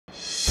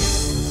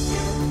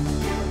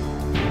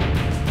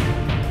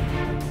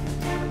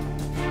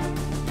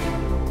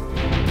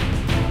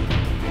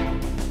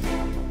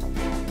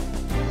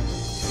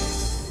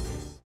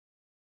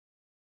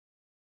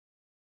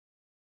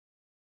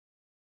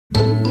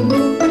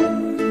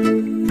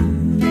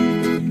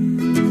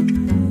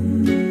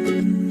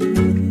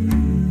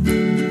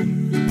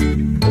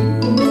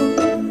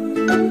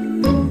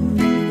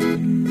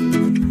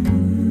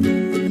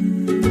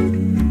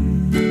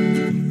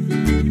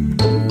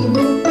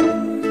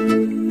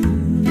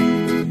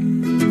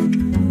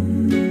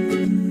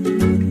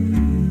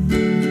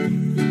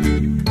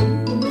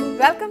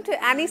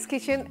Annie's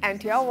Kitchen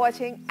and you are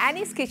watching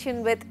Annie's Kitchen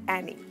with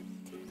Annie.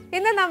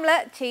 ഇന്ന് നമ്മൾ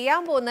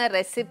ചെയ്യാൻ പോകുന്ന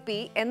റെസിപ്പി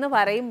എന്ന്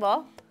പറയുമ്പോൾ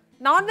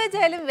നോൺ വെജ്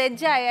ആയാലും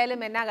വെജ് ആയാലും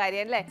എന്നാ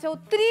കാര്യം അല്ലേ?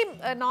 ഒത്തിരി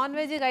നോൺ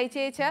വെജ്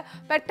കഴിച്ചേച്ച്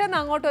പെട്ടെന്ന്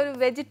അങ്ങോട്ട് ഒരു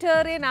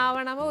വെജിറ്റേറിയൻ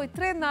ആവണമോ,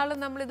 ഇത്രയും നാളും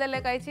നമ്മൾ ഇതല്ലേ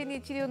കഴിച്ചതിന്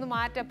ഇച്ചിരി ഒന്ന്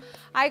മാറ്റം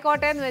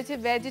ആയിക്കോട്ടെ എന്ന് വെച്ച്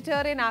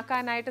വെജിറ്റേറിയൻ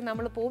ആക്കാനായിട്ട്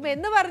നമ്മൾ പോകും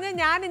എന്ന് പറഞ്ഞ്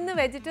ഞാൻ ഇന്ന്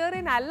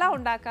വെജിറ്റേറിയൻ അല്ല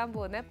ഉണ്ടാക്കാൻ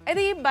പോകുന്നത്.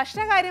 ഇത് ഈ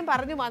ഭക്ഷണകാര്യം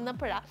പറഞ്ഞു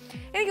വന്നപ്പോഴാണ്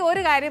എനിക്ക്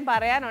ഒരു കാര്യം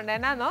പറയാനുണ്ട്.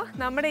 എന്നാന്നോ,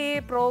 നമ്മുടെ ഈ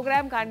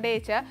പ്രോഗ്രാം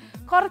കണ്ടേച്ച്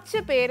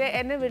കുറച്ച് പേര്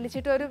എന്നെ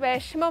വിളിച്ചിട്ട് ഒരു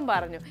വിഷമം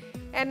പറഞ്ഞു.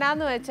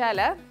 എന്നാന്ന്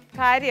വെച്ചാൽ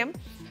കാര്യം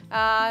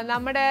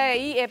നമ്മുടെ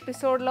ഈ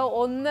എപ്പിസോഡിൽ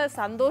ഒന്ന്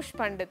സന്തോഷ്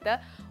പണ്ഡിറ്റ്,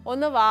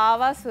 ഒന്ന്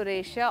വാവ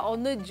സുരേഷ്,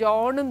 ഒന്ന്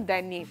ജോണും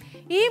ധന്യയും,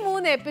 ഈ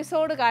 3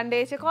 എപ്പിസോഡ്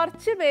കണ്ടേച്ച്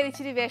കുറച്ച് പേര്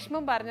ഇച്ചിരി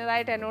വിഷമം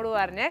പറഞ്ഞതായിട്ട് എന്നോട്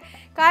പറഞ്ഞേ.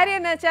 കാര്യം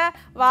എന്ന് വെച്ചാൽ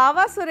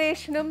വാവ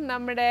സുരേഷിനും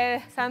നമ്മുടെ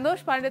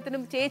സന്തോഷ്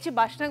പണ്ഡിത്തിനും ചേച്ചി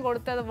ഭക്ഷണം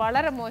കൊടുത്തത്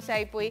വളരെ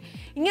മോശമായിപ്പോയി,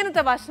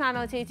 ഇങ്ങനത്തെ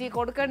ഭക്ഷണമാണോ ചേച്ചി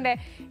കൊടുക്കണ്ടേ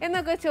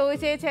എന്നൊക്കെ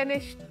ചോദിച്ചേച്ച് എന്നെ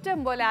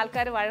ഇഷ്ടം പോലെ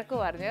ആൾക്കാർ വഴക്ക്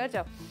പറഞ്ഞു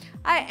കേട്ടോ.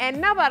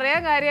 എന്നാ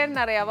പറയാൻ കാര്യം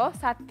എന്നറിയാവോ?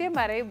 സത്യം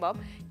പറയുമ്പം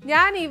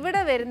ഞാൻ ഇവിടെ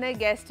വരുന്ന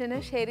ഗസ്റ്റിന്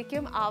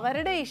ശരിക്കും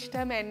അവരുടെ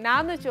ഇഷ്ടം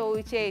എന്നാന്ന്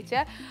ചോദിച്ചേച്ച്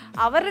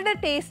അവരുടെ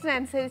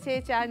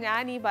ടേസ്റ്റിനനുസരിച്ചേച്ചാണ്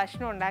ഞാൻ ഈ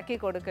ഭക്ഷണം ഉണ്ടാക്കി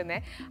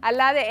കൊടുക്കുന്നത്.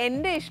 അല്ലാതെ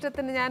എൻ്റെ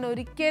ഇഷ്ടത്തിന് ഞാൻ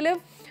ഒരിക്കലും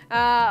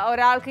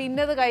ഒരാൾക്ക്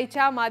ഇന്നത്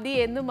കഴിച്ചാൽ മതി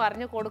എന്നും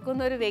പറഞ്ഞ്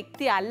കൊടുക്കുന്ന ഒരു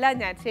വ്യക്തി അല്ല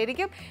ഞാൻ.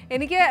 ശരിക്കും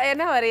എനിക്ക്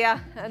എന്നാ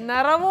പറയുക,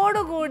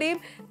 നിറവോടുകൂടിയും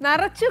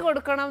നിറച്ച്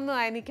കൊടുക്കണം എന്നും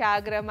എനിക്ക്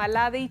ആഗ്രഹം,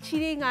 അല്ലാതെ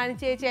ഇച്ചിരിയും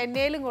കാണിച്ചേച്ച്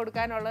എന്നേലും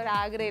കൊടുക്കാനുള്ള ഒരു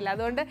ആഗ്രഹമില്ല.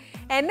 അതുകൊണ്ട്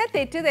എന്നെ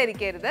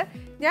തെറ്റിദ്ധരിക്കരുത്.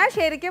 ഞാൻ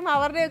ശരിക്കും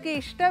അവരുടെയൊക്കെ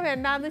ഇഷ്ടം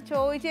എന്നാന്ന്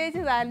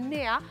ചോദിച്ചേച്ച്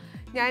തന്നെയാണ്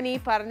ഞാൻ ഈ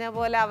പറഞ്ഞ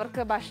പോലെ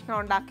അവർക്ക് ഭക്ഷണം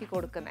ഉണ്ടാക്കി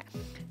കൊടുക്കുന്നത്.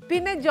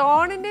 പിന്നെ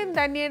ജോണിൻ്റെയും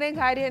ധന്യയുടെയും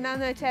കാര്യം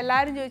എന്നാന്ന് വെച്ചാൽ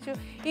എല്ലാവരും ചോദിച്ചു,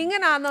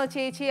 ഇങ്ങനാണോ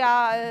ചേച്ചി?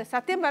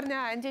 സത്യം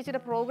പറഞ്ഞാൽ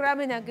ചേച്ചിയുടെ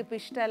പ്രോഗ്രാമിൽ ഞങ്ങൾക്ക് ഇപ്പോൾ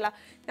ഇഷ്ടമല്ല,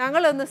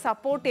 ഞങ്ങളൊന്നും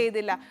സപ്പോർട്ട്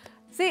ചെയ്തില്ല.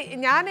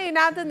 ഞാൻ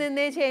ഇതിനകത്ത്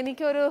നിന്നേച്ച്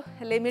എനിക്കൊരു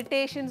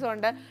ലിമിറ്റേഷൻസ്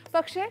ഉണ്ട്.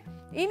 പക്ഷേ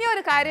ഇനി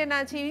ഒരു കാര്യം എന്നാ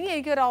വെച്ചാൽ ഇനി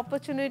എനിക്കൊരു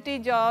ഓപ്പർച്യൂണിറ്റി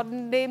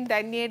ജോണിൻ്റെയും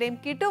ധന്യയുടെയും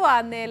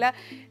കിട്ടുവാന്നേൽ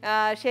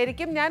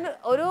ശരിക്കും ഞാൻ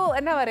ഒരു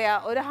എന്നാ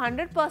പറയുക, ഒരു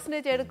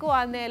 100%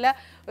 എടുക്കുവാന്നേൽ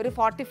ഒരു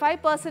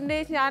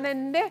 45% ഞാൻ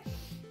എൻ്റെ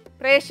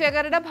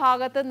പ്രേക്ഷകരുടെ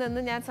ഭാഗത്ത്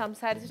നിന്ന് ഞാൻ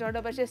സംസാരിച്ചിട്ടുണ്ട്.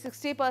 പക്ഷേ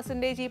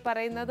 60% ഈ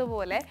പറയുന്നത്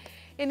പോലെ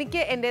എനിക്ക്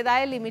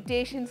എൻ്റേതായ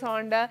ലിമിറ്റേഷൻസ്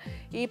ഉണ്ട്.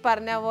 ഈ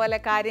പറഞ്ഞ പോലെ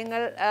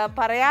കാര്യങ്ങൾ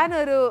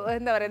പറയാനൊരു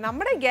എന്താ പറയുക,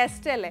 നമ്മുടെ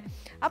ഗസ്റ്റ് അല്ലേ,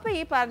 അപ്പോൾ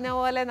ഈ പറഞ്ഞ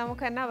പോലെ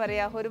നമുക്ക് എന്നാ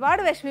പറയുക,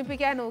 ഒരുപാട്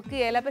വിഷമിപ്പിക്കാൻ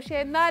നോക്കുകയില്ല. പക്ഷേ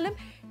എന്നാലും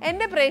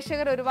എൻ്റെ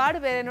പ്രേക്ഷകർ ഒരുപാട്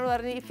പേര് എന്നോട്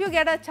പറഞ്ഞു, if you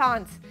get A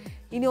chance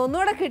ഇനി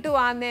ഒന്നുകൂടെ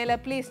കിട്ടുവാന്നേൽ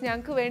പ്ലീസ്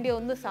ഞങ്ങൾക്ക് വേണ്ടി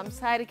ഒന്ന്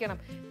സംസാരിക്കണം.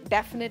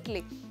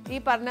 ഡെഫിനറ്റ്ലി ഈ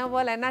പറഞ്ഞ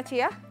പോലെ എന്നാ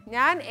ചെയ്യുക,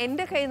 ഞാൻ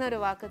എൻ്റെ കയ്യിൽ നിന്ന് ഒരു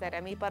വാക്ക്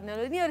തരാം. ഈ പറഞ്ഞ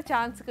പോലെ ഇനി ഒരു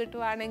ചാൻസ്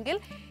കിട്ടുവാണെങ്കിൽ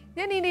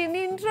ഞാൻ ഇനി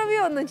ഇൻ്റർവ്യൂ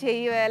ഒന്നും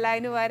ചെയ്യുകയല്ല,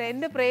 അതിന് വരെ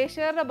എൻ്റെ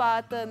പ്രേക്ഷകരുടെ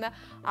ഭാഗത്ത് നിന്ന്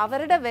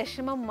അവരുടെ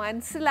വിഷമം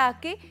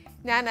മനസ്സിലാക്കി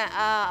ഞാൻ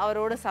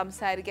അവരോട്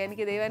സംസാരിക്കാം.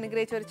 എനിക്ക് ദൈവം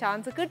അനുഗ്രഹിച്ച ഒരു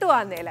ചാൻസ്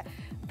കിട്ടുവാന്നേൽ.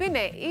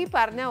 പിന്നെ ഈ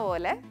പറഞ്ഞ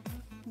പോലെ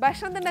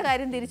ഭക്ഷണത്തിൻ്റെ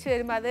കാര്യം തിരിച്ചു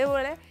വരുമ്പോൾ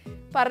അതേപോലെ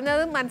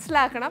പറഞ്ഞത്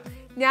മനസ്സിലാക്കണം,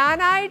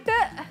 ഞാനായിട്ട്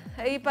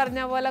ഈ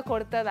പറഞ്ഞ പോലെ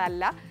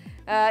കൊടുത്തതല്ല.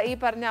 ഈ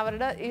പറഞ്ഞ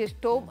അവരുടെ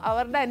ഇഷ്ടവും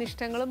അവരുടെ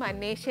അനിഷ്ടങ്ങളും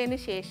അന്വേഷിച്ചതിന്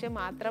ശേഷം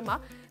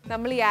മാത്രമാണ്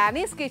നമ്മൾ ഈ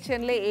ആനീസ്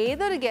കിച്ചണിലെ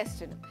ഏതൊരു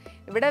ഗസ്റ്റിനും,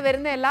 ഇവിടെ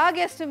വരുന്ന എല്ലാ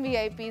ഗസ്റ്റും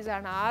VIPs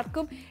ആണ്,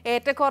 ആർക്കും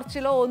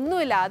ഏറ്റക്കുറച്ചിലോ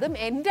ഒന്നുമില്ല. അതും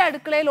എൻ്റെ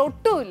അടുക്കളയിൽ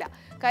ഒട്ടുമില്ല.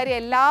 കാര്യം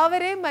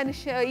എല്ലാവരെയും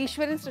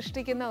ഈശ്വരൻ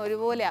സൃഷ്ടിക്കുന്ന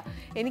ഒരുപോലെയാണ്.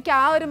 എനിക്ക്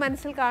ആ ഒരു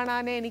മനസ്സിൽ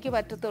കാണാനേ എനിക്ക്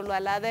പറ്റത്തുള്ളൂ.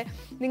 അല്ലാതെ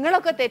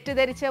നിങ്ങളൊക്കെ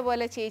തെറ്റിദ്ധരിച്ച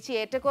പോലെ ചേച്ചി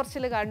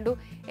ഏറ്റക്കുറച്ചിൽ കണ്ടു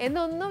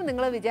എന്നൊന്നും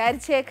നിങ്ങൾ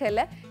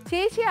വിചാരിച്ചേക്കല്ല.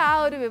 ചേച്ചി ആ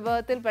ഒരു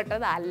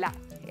വിഭവത്തിൽപ്പെട്ടതല്ല.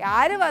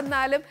 ആര്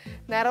വന്നാലും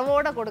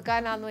നിറവോടെ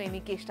കൊടുക്കാനാണെന്നോ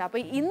എനിക്കിഷ്ടം.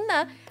 അപ്പോൾ ഇന്ന്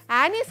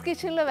ആനീസ്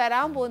കിച്ചണിൽ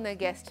വരാൻ പോകുന്ന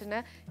ഗസ്റ്റിന്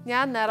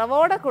ഞാൻ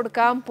നിറവോടെ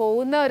കൊടുക്കാൻ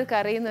പോകുന്ന ഒരു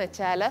കറി എന്ന്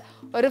വെച്ചാൽ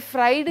ഒരു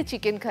ഫ്രൈഡ്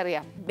ചിക്കൻ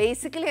കറിയാണ്.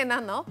 ബേസിക്കലി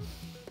എന്നാന്നോ,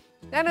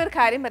 ഞാനൊരു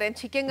കാര്യം പറയാം,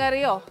 ചിക്കൻ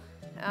കറിയോ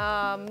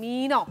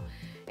മീനോ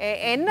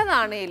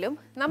എന്നതാണേലും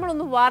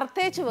നമ്മളൊന്ന്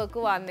വറുത്തേച്ച്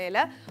വെക്കുവാന്നേൽ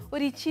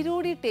ഒരു ഇച്ചിരി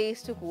കൂടി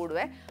ടേസ്റ്റ്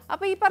കൂടുവേ.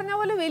 അപ്പോൾ ഈ പറഞ്ഞ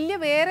പോലെ വലിയ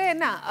വേറെ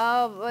എന്നാ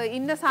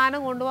ഇന്ന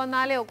സാധനം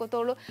കൊണ്ടുവന്നാലേ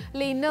ഒക്കത്തുള്ളൂ,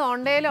 അല്ലെ ഇന്ന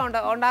ഉണ്ടേലോ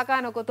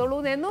ഉണ്ടാക്കാനൊക്കത്തുള്ളൂ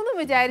എന്നൊന്നും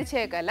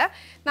വിചാരിച്ചേക്കല്ല.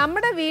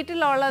 നമ്മുടെ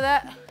വീട്ടിലുള്ളത്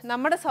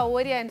നമ്മുടെ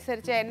സൗകര്യം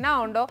അനുസരിച്ച് എന്നാ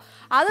ഉണ്ടോ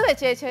അത്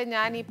വെച്ചേച്ച്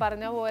ഞാൻ ഈ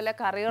പറഞ്ഞ പോലെ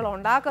കറികൾ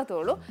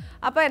ഉണ്ടാക്കത്തുള്ളൂ.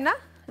 അപ്പോൾ എന്നാ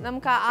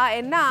നമുക്ക്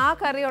ആ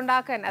കറി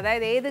ഉണ്ടാക്കാൻ,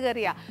 അതായത് ഏത്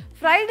കറിയാണ്,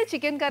 ഫ്രൈഡ്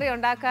ചിക്കൻ കറി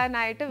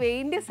ഉണ്ടാക്കാനായിട്ട്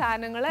വേണ്ടിയ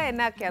സാധനങ്ങൾ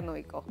എന്നാക്കിയാന്ന്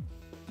നോക്കിക്കോ.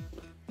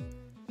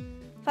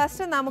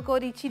 ഫസ്റ്റ് നമുക്ക്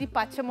ഒരു ഇച്ചിരി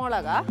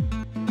പച്ചമുളക,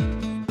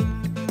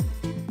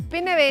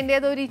 പിന്നെ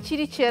വേണ്ടത് ഒരു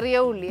ഇച്ചിരി ചെറിയ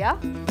ഉള്ളിയാ.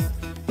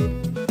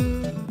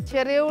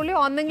 ചെറിയ ഉള്ളി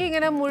ഒന്നെങ്കിൽ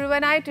ഇങ്ങനെ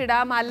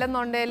മുഴുവനായിട്ടിടാം,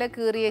 അല്ലെന്നുണ്ടെങ്കിൽ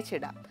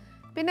കീറിയച്ചിടാം.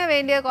 പിന്നെ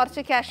വേണ്ടത്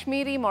കുറച്ച്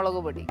കാശ്മീരി മുളക്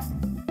പൊടി,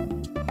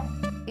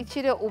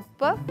 ഇച്ചിരി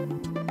ഉപ്പ്,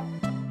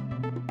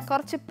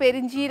 കുറച്ച്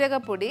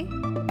പെരിഞ്ജീരകപ്പൊടി,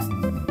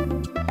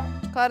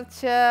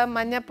 കുറച്ച്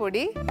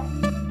മഞ്ഞൾപ്പൊടി,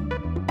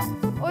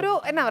 ഒരു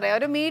എന്നാ പറയുക,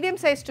 ഒരു മീഡിയം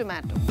സൈസ്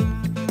ടൊമാറ്റോ,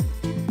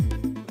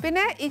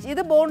 പിന്നെ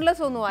ഇത്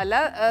ബോൺലെസ് ഒന്നുമല്ല,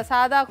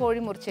 സാധാ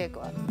കോഴി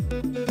മുറിച്ചേക്കുക.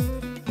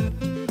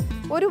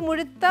 ഒരു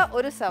മുഴുത്ത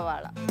ഒരു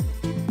സവാള,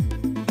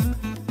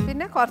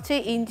 പിന്നെ കുറച്ച്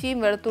ഇഞ്ചിയും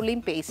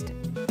വെളുത്തുള്ളിയും പേസ്റ്റ്.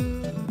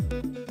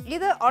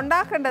 ഇത്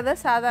ഉണ്ടാക്കേണ്ടത്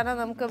സാധാരണ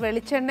നമുക്ക്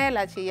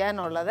വെളിച്ചെണ്ണയിലാണ്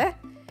ചെയ്യാനുള്ളത്.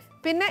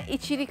 പിന്നെ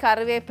ഇച്ചിരി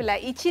കറിവേപ്പില,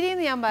 ഇച്ചിരി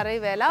എന്ന് ഞാൻ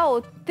പറയുകയില്ല,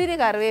 ഒത്തിരി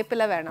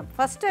കറിവേപ്പില വേണം.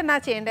 ഫസ്റ്റ് എന്നാ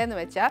ചെയ്യേണ്ടതെന്ന്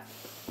വെച്ചാൽ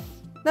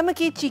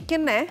നമുക്ക് ഈ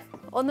ചിക്കനെ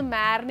ഒന്ന്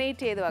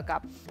മാരിനേറ്റ് ചെയ്ത്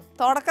വെക്കാം.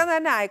 തുടക്കം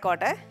തന്നെ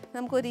ആയിക്കോട്ടെ,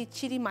 നമുക്കൊരു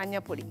ഇച്ചിരി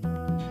മഞ്ഞൾപ്പൊടി,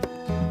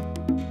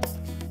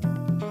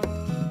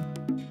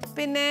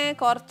 പിന്നെ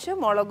കുറച്ച്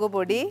മുളക്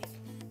പൊടി.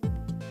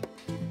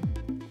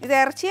 ഇത്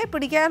ഇറച്ചിയെ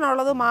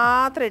പിടിക്കാനുള്ളത്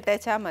മാത്രം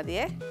ഇട്ടേച്ചാൽ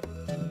മതിയേ.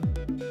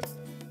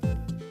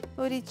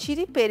 ഒരു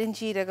ഇച്ചിരി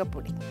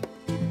പെരുംജീരകപ്പൊടി,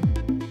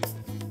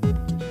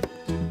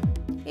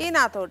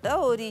 ഇതിനകത്തോട്ട്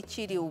ഒരു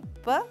ഇച്ചിരി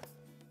ഉപ്പ്.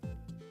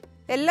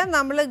 എല്ലാം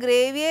നമ്മൾ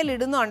ഗ്രേവിയിൽ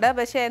ഇടുന്നുണ്ട്,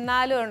 പക്ഷെ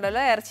എന്നാലും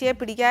ഉണ്ടല്ലോ ഇറച്ചിയെ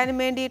പിടിക്കാനും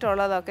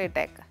വേണ്ടിയിട്ടുള്ളതൊക്കെ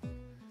ഇട്ടേക്കാം.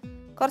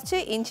 കുറച്ച്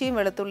ഇഞ്ചിയും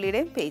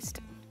വെളുത്തുള്ളിയുടെയും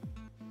പേസ്റ്റ്.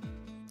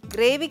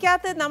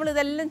 ഗ്രേവിക്കകത്ത് നമ്മൾ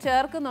ഇതെല്ലാം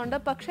ചേർക്കുന്നുണ്ട്,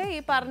 പക്ഷേ ഈ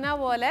പറഞ്ഞ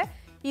പോലെ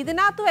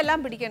ഇതിനകത്തും എല്ലാം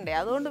പിടിക്കണ്ടേ,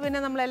 അതുകൊണ്ട് പിന്നെ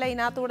നമ്മളെല്ലാം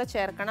ഇതിനകത്തൂടെ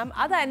ചേർക്കണം.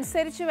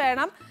 അതനുസരിച്ച്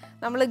വേണം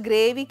നമ്മൾ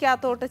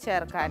ഗ്രേവിക്കകത്തോട്ട്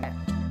ചേർക്കാൻ.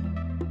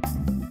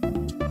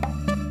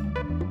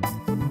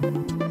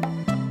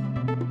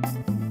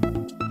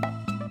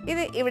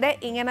 ഇത് ഇവിടെ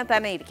ഇങ്ങനെ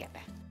തന്നെ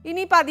ഇരിക്കട്ടെ.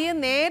 ഇനിയിപ്പോൾ അധികം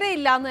നേരെ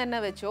ഇല്ലയെന്ന് തന്നെ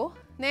വെച്ചോ,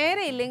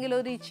 നേരെ ഇല്ലെങ്കിൽ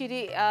ഒരു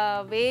ഇച്ചിരി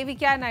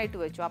വേവിക്കാനായിട്ട്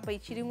വെച്ചോ, അപ്പോൾ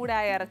ഇച്ചിരിയും കൂടെ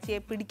ആ ഇറച്ചിയെ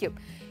പിടിക്കും.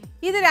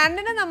 ഇത്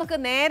രണ്ടിനും നമുക്ക്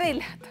നേരെ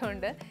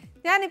ഇല്ലാത്തതുകൊണ്ട്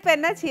ഞാനിപ്പോൾ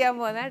എന്നാ ചെയ്യാൻ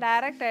പോകുന്നത്,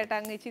 ഡയറക്റ്റായിട്ട്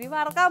അങ്ങ് ഇച്ചിരി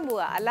വറക്കാൻ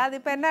പോവുക. അല്ലാതെ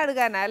ഇപ്പോൾ എന്നാ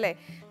എടുക്കാനാ അല്ലേ?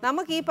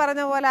 നമുക്ക് ഈ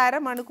പറഞ്ഞ പോലെ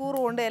അരമണിക്കൂർ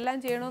കൊണ്ട് എല്ലാം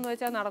ചെയ്യണമെന്ന്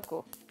വെച്ചാൽ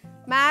നടക്കുമോ?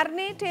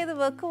 മാരിനേറ്റ് ചെയ്ത്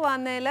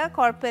വെക്കുവാന്നേൽ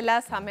കുഴപ്പമില്ല,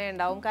 സമയം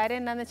ഉണ്ടാവും. കാര്യം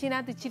എന്താണെന്ന് വെച്ചാൽ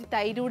ഇതിനകത്ത് ഇച്ചിരി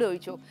തൈരൂടെ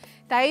ഒഴിച്ചു.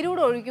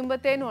 തൈരൂടെ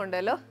ഒഴിക്കുമ്പോഴത്തേനും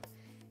ഉണ്ടല്ലോ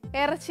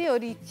ഇറച്ചി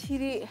ഒരു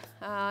ഇച്ചിരി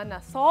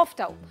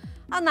സോഫ്റ്റ് ആവും.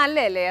 അത്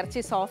നല്ലതല്ലേ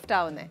ഇറച്ചി സോഫ്റ്റ്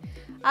ആവുന്നത്?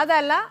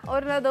 അതല്ല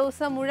ഒരു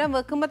ദിവസം മുഴുവൻ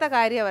വെക്കുമ്പോഴത്തെ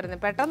കാര്യമാണ്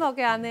വരുന്നത്.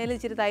 പെട്ടെന്നൊക്കെ ആന്നേലും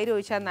ഇച്ചിരി തൈര്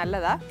ഒഴിച്ചാൽ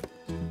നല്ലതാണ്.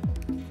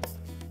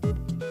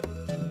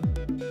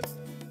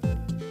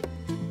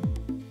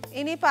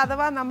 ഇനിയിപ്പോൾ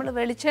അഥവാ നമ്മൾ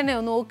വെളിച്ചെണ്ണ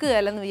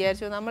നോക്കുകയല്ലെന്ന്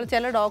വിചാരിച്ചു, നമ്മൾ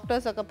ചില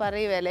ഡോക്ടേഴ്സൊക്കെ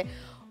പറയുകയല്ലേ,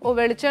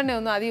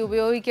 വെളിച്ചെണ്ണയൊന്നും അധികം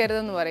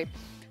ഉപയോഗിക്കരുതെന്ന് പറയും.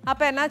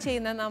 അപ്പോൾ എന്നാ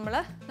ചെയ്യുന്നത്,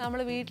 നമ്മൾ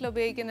വീട്ടിൽ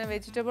ഉപയോഗിക്കുന്ന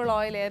വെജിറ്റബിൾ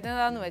ഓയിൽ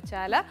ഏതാണെന്ന്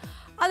വെച്ചാൽ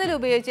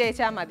അതിലുപയോഗിച്ച്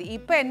വെച്ചാൽ മതി.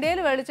 ഇപ്പോൾ എൻ്റെ കയ്യിൽ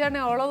വെളിച്ചെണ്ണ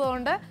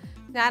ഉള്ളതുകൊണ്ട്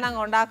ഞാൻ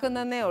അങ്ങ്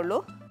ഉണ്ടാക്കുന്നതേ ഉള്ളൂ.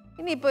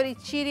 ഇനിയിപ്പോൾ ഒരു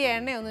ഇച്ചിരി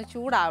എണ്ണയൊന്ന്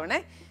ചൂടാവണേ.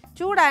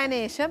 ചൂടായതിനു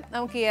ശേഷം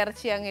നമുക്ക് ഈ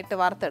ഇറച്ചി അങ്ങ് ഇട്ട്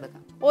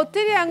വറുത്തെടുക്കാം.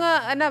 ഒത്തിരി അങ്ങ്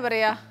എന്നാ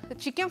പറയുക,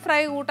 ചിക്കൻ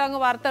ഫ്രൈ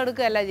കൂട്ടങ്ങ്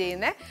വറുത്തെടുക്കുകയല്ല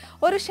ചെയ്യുന്നത്,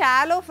 ഒരു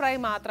ഷാലോ ഫ്രൈ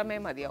മാത്രമേ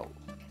മതിയാവൂ.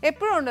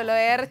 എപ്പോഴും ഉണ്ടല്ലോ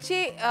ഇറച്ചി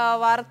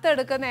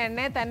വറുത്തെടുക്കുന്ന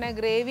എണ്ണയിൽ തന്നെ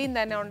ഗ്രേവിയും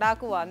തന്നെ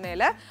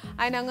ഉണ്ടാക്കുവാന്നേൽ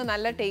അതിനങ്ങ്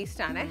നല്ല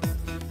ടേസ്റ്റാണേ.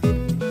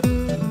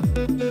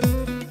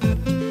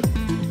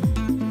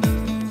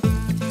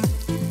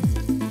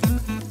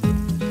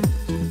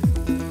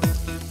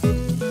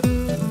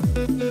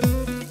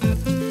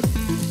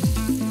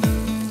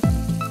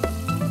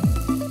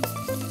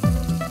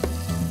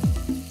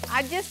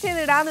 അഡ്ജസ്റ്റ്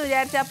ചെയ്തിടാന്ന്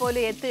വിചാരിച്ചാൽ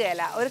പോലും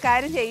എത്തുകയില്ല. ഒരു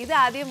കാര്യം ചെയ്ത്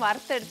ആദ്യം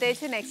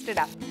വറുത്തെടുത്തേച്ച് നെക്സ്റ്റ്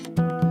ഇടാം.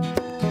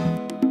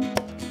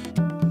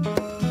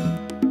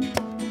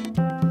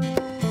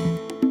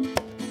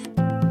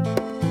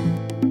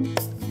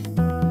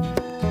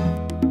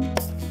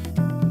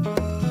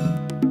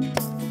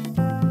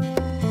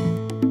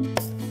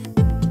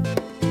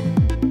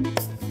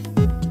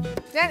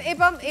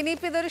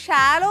 ഇനിയിപ്പോൾ ഇതൊരു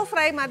ഷാലോ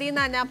ഫ്രൈ മതി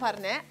എന്നാണ് ഞാൻ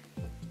പറഞ്ഞത്.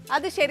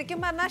 അത് ശരിക്കും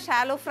പറഞ്ഞാൽ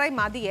ഷാലോ ഫ്രൈ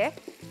മതിയേ.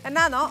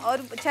 എന്നാന്നോ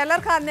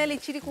ചിലർക്കാന്നേൽ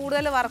ഇച്ചിരി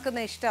കൂടുതൽ വറക്കുന്ന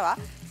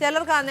ഇഷ്ടമാണ്,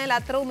 ചിലർക്കാന്നേൽ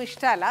അത്രയും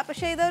ഇഷ്ടമല്ല.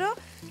 പക്ഷേ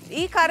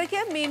ഈ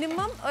കറിക്ക്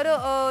മിനിമം ഒരു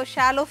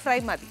ഷാലോ ഫ്രൈ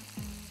മതി.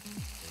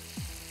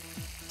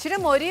 ഇച്ചിരി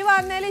മൊരി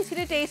വന്നേൽ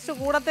ഇച്ചിരി ടേസ്റ്റ്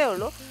കൂടത്തേ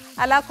ഉള്ളൂ,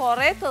 അല്ല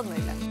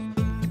കുറയത്തൊന്നുമില്ല.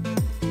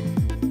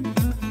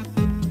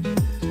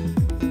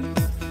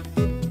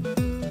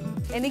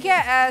 എനിക്ക്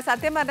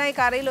സത്യം പറഞ്ഞാൽ ഈ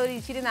കറിയിൽ ഒരു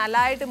ഇച്ചിരി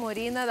നല്ലതായിട്ട്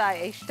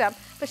മൊരിയുന്നതാണ് ഇഷ്ടം.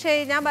 പക്ഷേ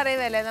ഞാൻ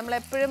പറയുന്നതല്ലേ,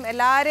 നമ്മളെപ്പോഴും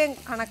എല്ലാവരെയും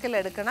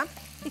കണക്കിലെടുക്കണം.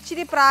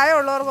 ഇച്ചിരി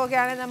പ്രായമുള്ളവർക്കൊക്കെ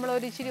ആണെങ്കിൽ നമ്മൾ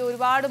ഒരു ഇച്ചിരി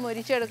ഒരുപാട്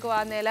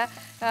മൊരിച്ചെടുക്കുവാന്നേൽ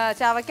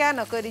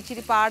ചവയ്ക്കാനൊക്കെ ഒരു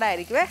ഇച്ചിരി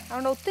പാടായിരിക്കുമേ.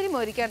 അതുകൊണ്ട് ഒത്തിരി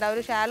മൊരിക്കേണ്ട,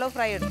 ഒരു ഷാലോ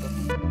ഫ്രൈ എടുക്കും.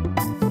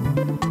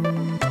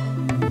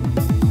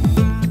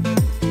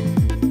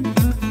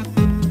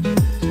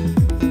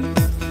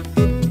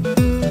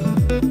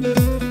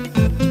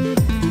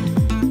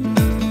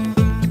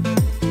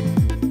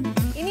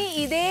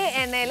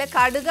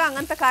 കടുക്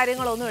അങ്ങനത്തെ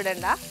കാര്യങ്ങളൊന്നും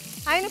ഇടണ്ട.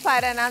 അതിന്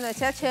പകരം എന്നാന്ന്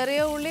വെച്ചാൽ ചെറിയ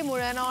ഉള്ളി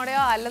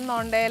മുഴുവനോടെയോ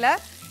അല്ലെന്നുണ്ടെങ്കിൽ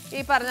ഈ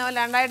പറഞ്ഞ പോലെ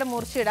രണ്ടായിട്ട്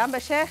മുറിച്ചിടാം.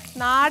 പക്ഷേ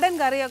നാടൻ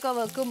കറിയൊക്കെ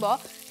വെക്കുമ്പോൾ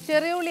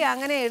ചെറിയ ഉള്ളി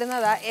അങ്ങനെ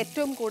ഇടുന്നതാണ്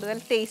ഏറ്റവും കൂടുതൽ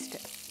ടേസ്റ്റ്.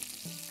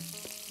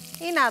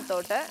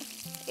 ഇതിനകത്തോട്ട്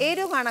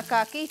എരിവ്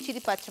കണക്കാക്കി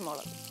ഇച്ചിരി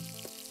പച്ചമുളക്,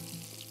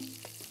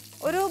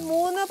 ഒരു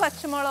 3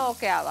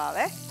 പച്ചമുളകൊക്കെ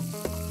ആവാവേ.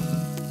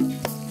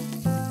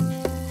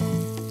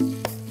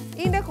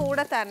 ഇതിൻ്റെ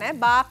കൂടെ തന്നെ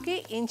ബാക്കി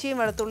ഇഞ്ചിയും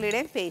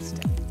വെളുത്തുള്ളിയുടെയും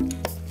പേസ്റ്റ്.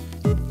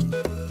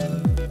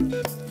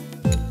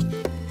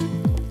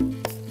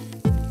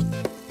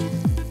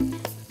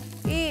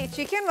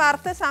 ചിക്കൻ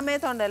വറുത്ത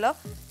സമയത്തുണ്ടല്ലോ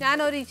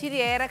ഞാനൊരു ഇച്ചിരി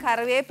ഏറെ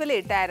കറിവേപ്പില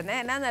ഇട്ടായിരുന്നേ.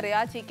 എന്നാന്നറിയോ,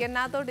 ആ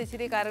ചിക്കനകത്തോട്ട്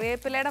ഇച്ചിരി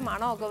കറിവേപ്പിലയുടെ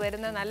മണമൊക്കെ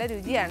വരുന്നത് നല്ല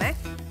രുചിയാണ്.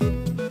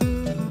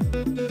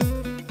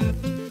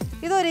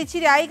 ഇത് ഇതൊരു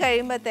ഇച്ചിരി ആയി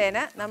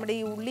കഴിയുമ്പോഴത്തേന് നമ്മുടെ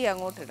ഈ ഉള്ളി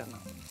അങ്ങോട്ട് ഇടണം.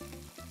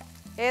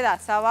 ഏതാ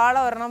സവാള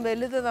ഒരെണ്ണം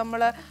വലുത്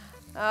നമ്മൾ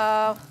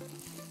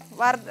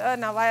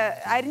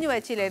അരിഞ്ഞു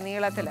വച്ചില്ലേ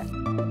നീളത്തിൽ.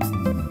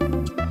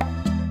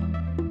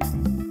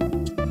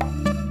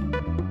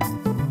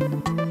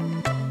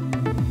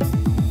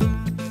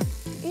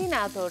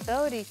 ഇതിനകത്തോട്ട്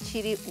ഒരു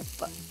ഇച്ചിരി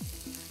ഉപ്പ്.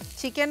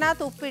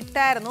 ചിക്കനകത്ത് ഉപ്പ്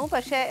ഇട്ടായിരുന്നു,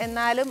 പക്ഷേ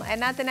എന്നാലും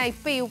എന്നാത്തിനാ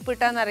ഇപ്പം ഈ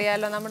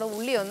ഉപ്പിട്ടാന്നറിയാമല്ലോ, നമ്മുടെ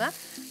ഉള്ളി ഒന്ന്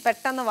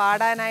പെട്ടെന്ന്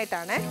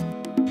വാടാനായിട്ടാണ്.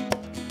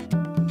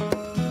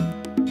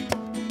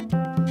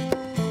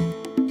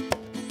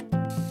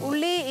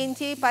 ഉള്ളി,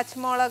 ഇഞ്ചി,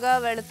 പച്ചമുളക്,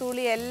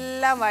 വെളുത്തുള്ളി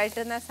എല്ലാം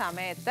വഴറ്റുന്ന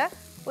സമയത്ത്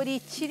ഒരു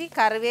ഇച്ചിരി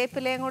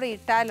കറിവേപ്പിലയും കൂടി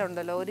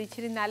ഇട്ടാലുണ്ടല്ലോ ഒരു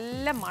ഇച്ചിരി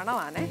നല്ല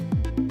മണമാണ്.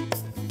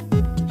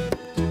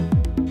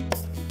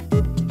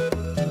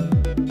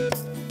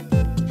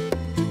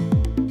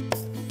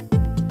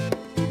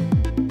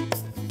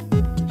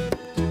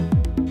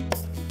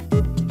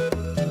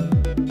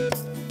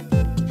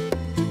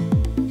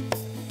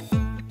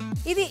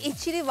 ഇത്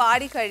ഇച്ചിരി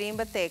വാടി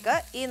കഴിയുമ്പോഴത്തേക്ക്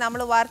ഈ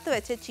നമ്മൾ വറുത്ത്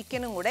വെച്ച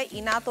ചിക്കനും കൂടെ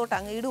ഇതിനകത്തോട്ട്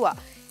അങ്ങ് ഇടുക.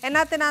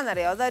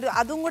 എന്നാത്തിനാന്നറിയോ,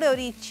 അതും കൂടെ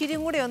ഒരു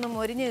ഇച്ചിരിയും കൂടി ഒന്ന്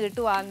മൊരിഞ്ഞ്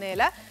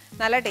കിട്ടുവാന്നേൽ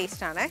നല്ല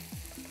ടേസ്റ്റാണേ.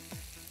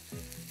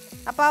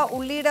 അപ്പോൾ ആ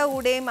ഉള്ളിയുടെ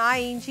കൂടെയും ആ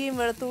ഇഞ്ചിയും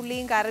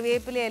വെളുത്തുള്ളിയും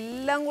കറിവേപ്പിലയും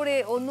എല്ലാം കൂടി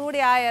ഒന്നുകൂടി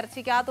ആ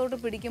ഇറച്ചിക്കകത്തോട്ട്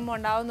പിടിക്കുമ്പോൾ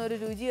ഉണ്ടാകുന്ന ഒരു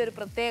രുചി, ഒരു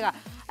പ്രത്യേക.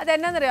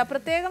 അതെന്നാന്നറിയോ,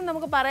 പ്രത്യേകം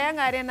നമുക്ക് പറയാൻ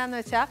കാര്യം എന്നാന്ന്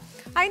വെച്ചാൽ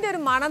അതിൻ്റെ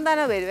ഒരു മണം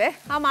തന്നെ വരുവേ.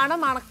 ആ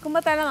മണം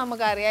മണക്കുമ്പോൾ തന്നെ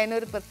നമുക്കറിയാം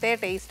അതിനൊരു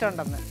പ്രത്യേക ടേസ്റ്റ്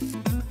ഉണ്ടെന്ന്.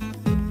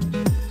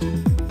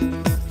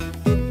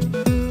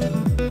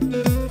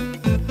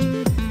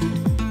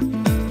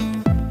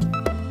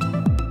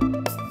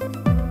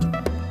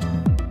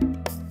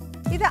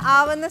 ഇത്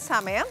ആവുന്ന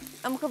സമയം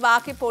നമുക്ക്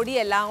ബാക്കി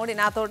പൊടിയെല്ലാം കൂടി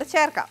ഇതിനകത്തോട്ട്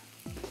ചേർക്കാം.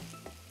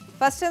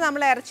 ഫസ്റ്റ്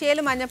നമ്മൾ ഇറച്ചിയിൽ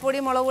മഞ്ഞൾപ്പൊടി,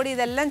 മുളക് പൊടി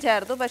ഇതെല്ലാം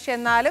ചേർത്തു. പക്ഷെ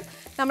എന്നാലും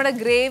നമ്മുടെ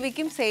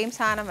ഗ്രേവിക്കും സെയിം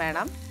സാധനം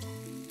വേണം.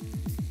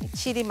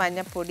 ഇച്ചിരി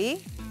മഞ്ഞൾപ്പൊടി,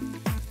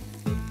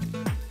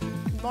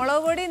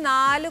 മുളക് പൊടി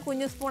 4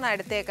 കുഞ്ഞു സ്പൂൺ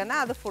എടുത്തേക്കുന്ന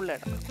അത് ഫുൾ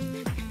ഇടണം.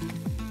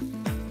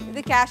 ഇത്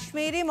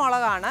കാശ്മീരി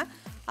മുളകാണ്,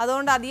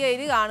 അതുകൊണ്ട് അധികം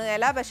എരി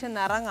കാണുകയില്ല, പക്ഷെ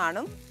നിറം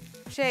കാണും.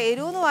 പക്ഷെ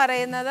എരിവ് എന്ന്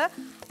പറയുന്നത്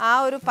ആ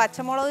ഒരു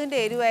പച്ചമുളകിൻ്റെ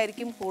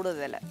എരിവായിരിക്കും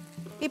കൂടുതൽ.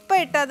 ഇപ്പം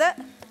ഇട്ടത്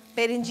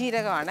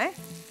പെരിഞ്ജീരകമാണ്,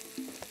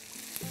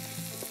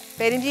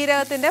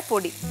 പെരിഞ്ജീരകത്തിൻ്റെ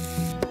പൊടി.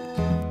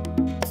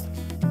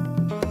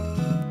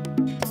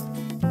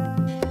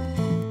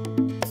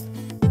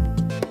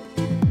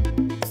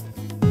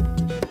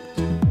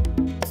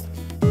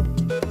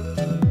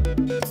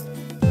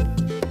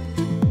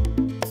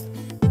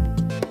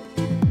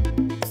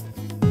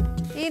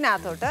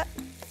 ഇതിനകത്തോട്ട്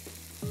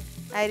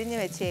അരിഞ്ഞു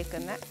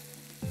വെച്ചേക്കുന്ന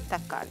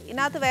തക്കാളി.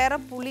 ഇതിനകത്ത് വേറെ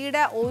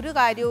പുളിയുടെ ഒരു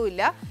കാര്യവും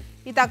ഇല്ല,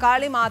 ഈ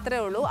തക്കാളി മാത്രമേ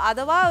ഉള്ളൂ.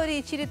 അഥവാ ഒരു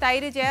ഇച്ചിരി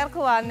തൈര്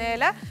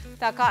ചേർക്കുവാന്നേൽ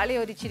തക്കാളി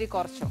ഒരു ഇച്ചിരി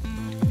കുറച്ചു.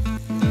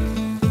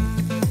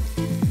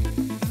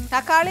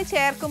 തക്കാളി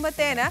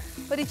ചേർക്കുമ്പോഴത്തേന്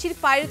ഒരു ഇച്ചിരി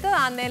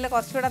പഴുത്തതാന്നേൽ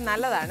കുറച്ചുകൂടെ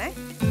നല്ലതാണ്.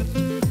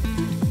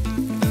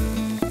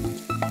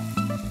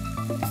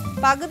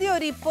 പകുതി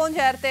ഒരു ഇപ്പവും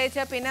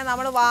ചേർത്തേച്ച് പിന്നെ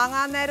നമ്മൾ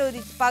വാങ്ങാൻ നേരം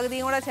ഒരു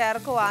പകുതിയും കൂടെ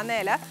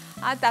ചേർക്കുവാന്നേൽ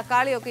ആ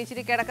തക്കാളിയൊക്കെ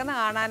ഇച്ചിരി കിടക്കുന്ന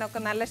കാണാനൊക്കെ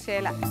നല്ല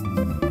ശേല.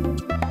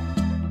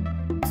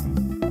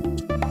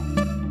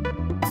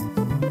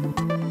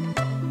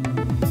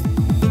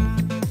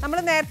 നമ്മൾ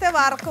നേരത്തെ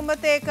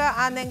വറക്കുമ്പോഴത്തേക്ക്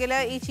ആണെങ്കിൽ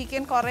ഈ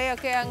ചിക്കൻ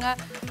കുറേയൊക്കെ അങ്ങ്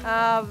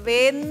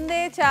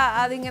വെന്തേച്ച്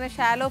അതിങ്ങനെ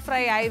ഷാലോ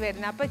ഫ്രൈ ആയി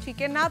വരുന്നത്. അപ്പോൾ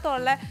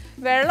ചിക്കനകത്തുള്ള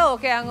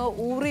വെള്ളമൊക്കെ അങ്ങ്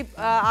ഊറി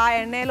ആ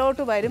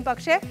എണ്ണയിലോട്ട് വരും.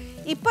 പക്ഷേ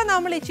ഇപ്പം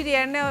നമ്മൾ ഇച്ചിരി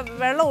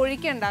വെള്ളം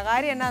ഒഴിക്കേണ്ട.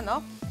 കാര്യം എന്നാന്നോ,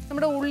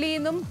 നമ്മുടെ ഉള്ളിയിൽ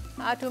നിന്നും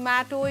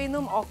ടൊമാറ്റോയിൽ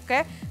നിന്നും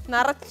ഒക്കെ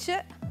നിറച്ച്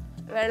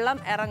വെള്ളം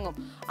ഇറങ്ങും.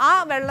 ആ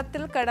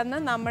വെള്ളത്തിൽ കിടന്ന്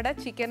നമ്മുടെ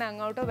ചിക്കൻ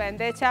അങ്ങോട്ട്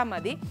വെന്തേച്ചാൽ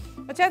മതി.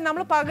 പക്ഷേ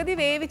നമ്മൾ പകുതി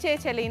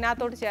വേവിച്ചേച്ചല്ലേ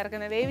ഇതിനകത്തോട്ട്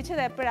ചേർക്കുന്നത്.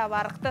 വേവിച്ചത് എപ്പോഴാണ്?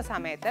 വറുത്ത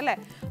സമയത്ത് അല്ലേ.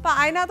 അപ്പോൾ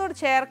അതിനകത്തോട്ട്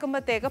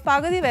ചേർക്കുമ്പോഴത്തേക്ക്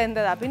പകുതി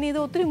വെന്തതാണ്. പിന്നെ ഇത്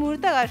ഒത്തിരി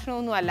മുഴുത്ത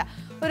കഷ്ണമൊന്നും അല്ല,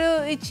 ഒരു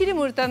ഇച്ചിരി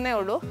മുഴുത്തന്നേ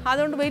ഉള്ളൂ.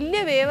 അതുകൊണ്ട്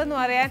വലിയ വേവെന്ന്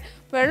പറയാൻ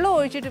വെള്ളം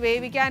ഒഴിച്ചിട്ട്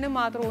വേവിക്കാനും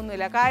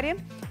മാത്രമൊന്നുമില്ല. കാര്യം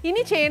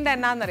ഇനി ചെയ്യേണ്ട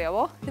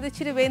എന്നാണെന്നറിയാവോ, ഇത്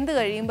ഇച്ചിരി വെന്ത്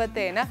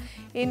കഴിയുമ്പോഴത്തേന്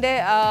ഇതിൻ്റെ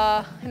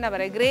എന്നാ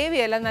പറയുക,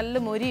 ഗ്രേവിയെല്ലാം നല്ല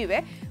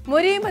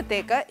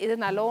മൊരിയുമ്പോഴത്തേക്ക് ഇത്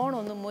നല്ലോണം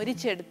ഒന്ന്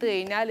മൊരിച്ചെടുത്ത്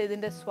കഴിഞ്ഞാൽ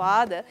ഇതിൻ്റെ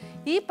സ്വാദ്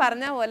ഈ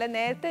പറഞ്ഞ പോലെ,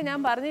 നേരത്തെ ഞാൻ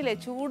പറഞ്ഞില്ലേ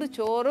ചൂട്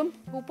ചോറും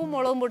ഉപ്പും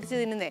മുളകും പൊട്ടിച്ച്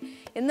തിന്നുന്നേ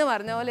എന്ന്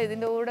പറഞ്ഞ പോലെ,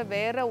 ഇതിൻ്റെ കൂടെ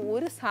വേറെ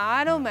ഒരു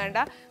സാധനവും വേണ്ട.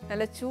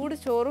 നല്ല ചൂട്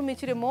ചോറും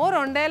ഇച്ചിരി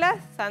മോരുണ്ടേല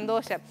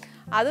സന്തോഷം.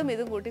 അതും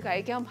ഇതും കൂട്ടി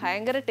കഴിക്കാൻ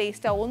ഭയങ്കര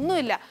ടേസ്റ്റാണ്.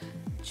 ഒന്നുമില്ല,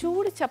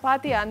 ചൂട്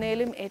ചപ്പാത്തി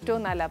ആന്നേലും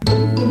ഏറ്റവും നല്ല.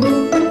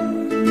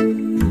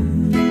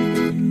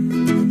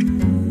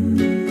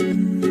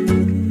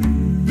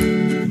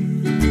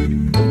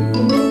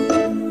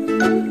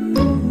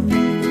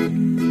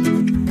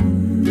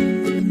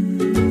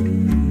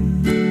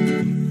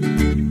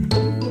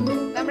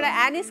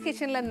 ആനീസ്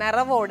കിച്ചണിലെ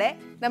നിറവോടെ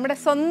നമ്മുടെ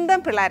സ്വന്തം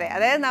പിള്ളേരെ,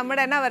 അതായത്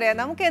നമ്മുടെ എന്നാ പറയുക,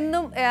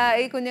 നമുക്കെന്നും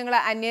ഈ കുഞ്ഞുങ്ങളെ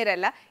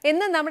അന്യരല്ല,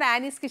 എന്നും നമ്മുടെ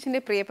ആനീസ്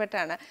കിച്ചണിൻ്റെ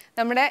പ്രിയപ്പെട്ടാണ്.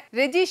 നമ്മുടെ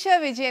രജീഷ,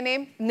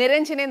 വിജയനെയും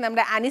നിരഞ്ജനെയും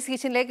നമ്മുടെ ആനീസ്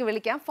കിച്ചണിലേക്ക്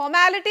വിളിക്കാം.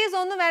 ഫോർമാലിറ്റീസ്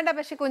ഒന്നും വേണ്ട,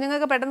 പക്ഷെ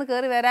കുഞ്ഞുങ്ങൾക്ക് പെട്ടെന്ന്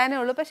കയറി വരാനേ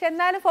ഉള്ളൂ. പക്ഷെ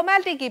എന്നാലും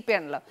ഫോർമാലിറ്റി കീപ്പ്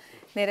ചെയ്യണല്ലോ.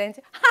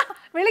 നിരഞ്ജൻ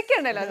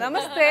വിളിക്കണ്ടല്ലോ.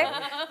 നമസ്തേ.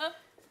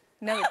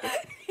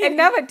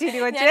 എന്നാ പറ്റി?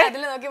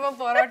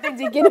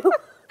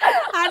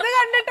 അത്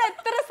കണ്ടിട്ട്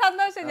എത്ര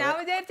സന്തോഷം. ഞാൻ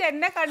വിചാരിച്ചു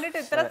എന്നെ കണ്ടിട്ട്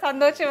ഇത്ര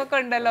സന്തോഷമൊക്കെ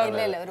ഉണ്ടല്ലോ.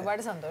 ഇല്ല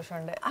ഒരുപാട്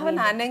സന്തോഷമുണ്ട്. അവൻ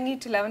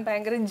അനങ്ങിയിട്ടില്ല, അവൻ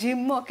ഭയങ്കര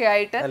ജിമ്മൊക്കെ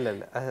ആയിട്ട്.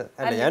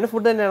 ഞാൻ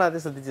ഫുഡ് തന്നെയാണ്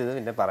ആദ്യം ശ്രദ്ധിച്ചത്,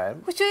 പിന്നെ പറയാം.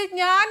 പക്ഷേ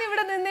ഞാൻ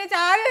ഇവിടെ നിന്ന്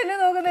ആരും എന്നെ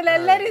നോക്കുന്നില്ല,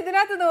 എല്ലാരും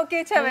ഇതിനകത്ത്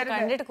നോക്കിയേച്ചാ വരുന്നത്.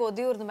 കണ്ടിട്ട്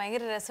കൊതിയൂർന്നു,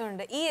 ഭയങ്കര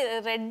രസമുണ്ട്. ഈ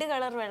റെഡ്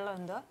കളർ വെള്ളം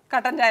എന്തോ?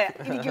 കട്ടൻ ചായ.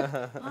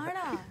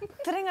 ആണോ?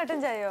 ഇത്രയും കട്ടൻ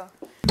ചായയോ?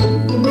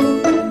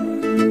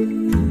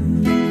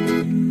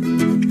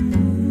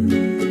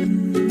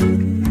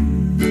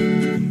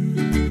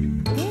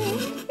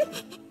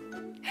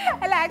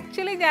 അല്ല,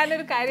 ആക്ച്വലി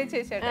ഞാനൊരു കാര്യം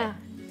ചോദിച്ചോട്ടെ.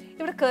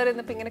 ഇവിടെ കയറി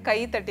വന്നപ്പോ ഇങ്ങനെ കൈ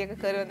തട്ടിയൊക്കെ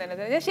കയറി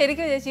വന്നത് ഞാൻ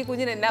ശരിക്കും ചേച്ചി ഈ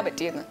കുഞ്ഞിന് എന്നാ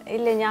പറ്റിയെന്ന്?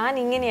 ഇല്ല, ഞാൻ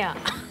ഇങ്ങനെയാ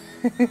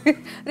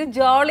ഒരു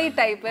ജോളി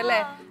ടൈപ്പ് അല്ലേ,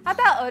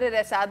 അതാ ഒരു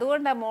രസം.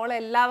 അതുകൊണ്ടാ മോളെ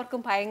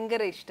എല്ലാവർക്കും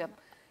ഭയങ്കര ഇഷ്ടം.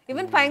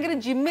 ഇവൻ ഭയങ്കര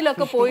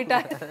ജിമ്മിലൊക്കെ പോയിട്ടാ.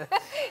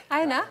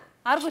 അതിനാ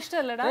ആർക്കും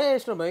ഇഷ്ടമല്ലടാ?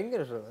 ഇഷ്ടം,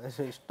 ഭയങ്കര ഇഷ്ടം.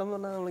 ഇഷ്ടം എന്ന്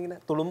പറഞ്ഞാൽ നമ്മളിങ്ങനെ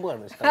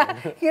തുളുമ്പാണ് ഇഷ്ടം.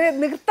 ഇങ്ങനെ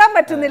നിർത്താൻ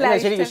പറ്റുന്നില്ല.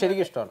 ശരിക്കും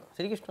ഇഷ്ടമാണ്,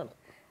 ശരിക്കും ഇഷ്ടമാണ്.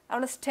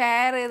 അവള്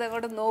സ്റ്റെയർ ചെയ്ത്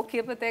അങ്ങോട്ട്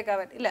നോക്കിയപ്പോഴത്തേക്ക്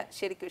അവൻ ഇല്ല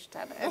ശരിക്കും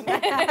ഇഷ്ടമാണ്.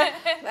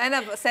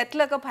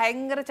 സെറ്റിലൊക്കെ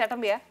ഭയങ്കര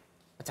ചട്ടമ്പിയാ.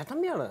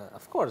 ചട്ടമ്പിയാണ്,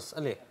 ഓഫ് കോഴ്സ്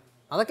അല്ലേ?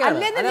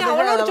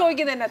 അവളോട്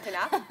ചോദിക്കുന്ന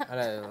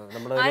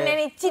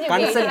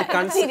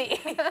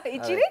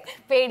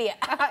പേടിയാ.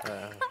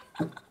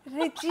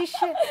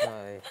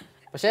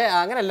 പക്ഷെ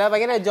അങ്ങനല്ല,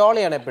 ഭയങ്കര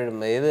ജോളിയാണ് എപ്പോഴും.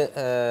 ഏത്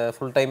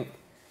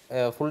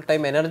ഫുൾ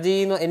ടൈം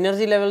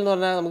എനർജി ലെവൽ എന്ന്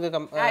പറഞ്ഞാൽ നമുക്ക്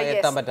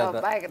എത്താൻ പറ്റാത്ത.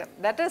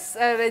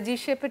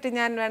 രജീഷയെ പറ്റി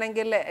ഞാൻ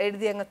വേണമെങ്കിൽ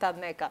എഴുതി അങ്ങ്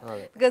തന്നേക്കാം.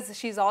 Because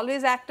she is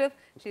always active,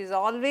 she is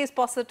always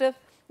positive.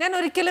 ഞാൻ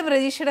ഒരിക്കലും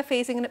രജീഷയുടെ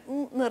ഫേസ് ഇങ്ങനെ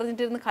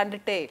നിറഞ്ഞിട്ടിരുന്ന്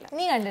കണ്ടിട്ടേ ഇല്ല.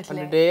 നീ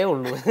കണ്ടിട്ടേ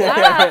ഉള്ളൂ.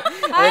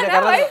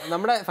 കാരണം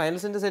നമ്മുടെ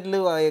ഫൈനൽസിന്റെ സെറ്റിൽ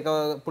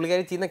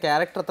പുള്ളിക്കാരി ചെയ്യുന്ന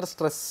ക്യാരക്ടർ അത്ര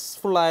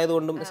സ്ട്രെസ്ഫുൾ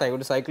ആയതുകൊണ്ടും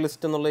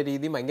സൈക്ലിസ്റ്റ് എന്നുള്ള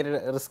രീതി ഭയങ്കര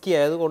റിസ്കി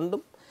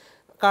ആയതുകൊണ്ടും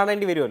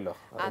കാണേണ്ടി വരുമല്ലോ.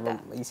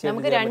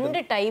 നമുക്ക് രണ്ട്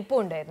ടൈപ്പും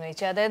ഉണ്ടായിരുന്നു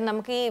ചേച്ചി. അതായത്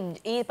നമുക്ക്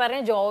ഈ പറഞ്ഞ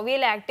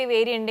ജോവിയൽ ആക്റ്റീവ്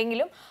ഏരിയ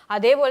ഉണ്ടെങ്കിലും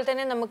അതേപോലെ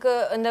തന്നെ നമുക്ക്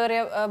എന്താ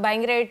പറയുക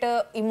ഭയങ്കരമായിട്ട്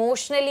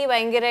ഇമോഷണലി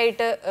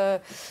ഭയങ്കരമായിട്ട്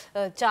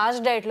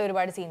ചാർജ്ഡ് ആയിട്ടുള്ള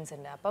ഒരുപാട് സീൻസ്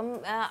ഉണ്ട്. അപ്പം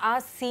ആ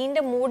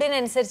സീനിന്റെ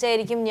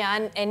മൂഡിനനുസരിച്ചായിരിക്കും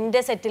ഞാൻ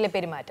എൻ്റെ സെറ്റിലെ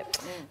പെരുമാറ്റം.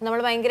 നമ്മൾ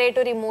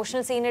ഭയങ്കരമായിട്ട് ഒരു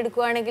ഇമോഷണൽ സീൻ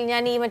എടുക്കുകയാണെങ്കിൽ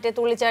ഞാൻ ഈ മറ്റേ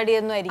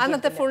തുള്ളിച്ചാടിയൊന്നും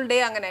ആയിരിക്കും, ഫുൾ ഡേ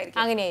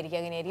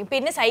അങ്ങനെയായിരിക്കും.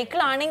 പിന്നെ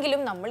സൈക്കിൾ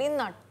ആണെങ്കിലും നമ്മൾ ഈ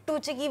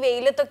ഉച്ചയ്ക്ക് ഈ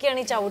വെയിലത്തൊക്കെയാണ്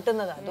ഈ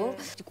ചവിട്ടുന്നത്. അതും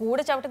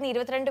കൂടെ ചവിട്ടുന്ന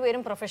 22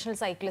 പേരും പ്രൊഫഷണൽ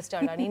സൈക്ലിസ്റ്റ്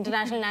ആണ്,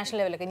 ഇന്റർനാഷണൽ നാഷണൽ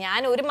ലെവലൊക്കെ.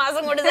 ഞാൻ ഒരു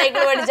മാസം കൊണ്ട്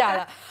സൈക്കിൾ പഠിച്ച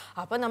ആളാണ്.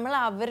 അപ്പൊ നമ്മൾ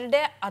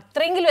അവരുടെ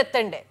അത്രയെങ്കിലും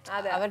എത്തണ്ടേ,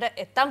 അവരുടെ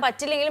എത്താൻ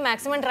പറ്റില്ലെങ്കിലും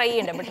മാക്സിമം ട്രൈ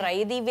ചെയ്യണ്ടേ. അപ്പൊ ട്രൈ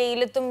ചെയ്ത് ഈ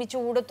വെയിലത്തും ഈ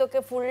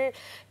ചൂടത്തൊക്കെ ഫുൾ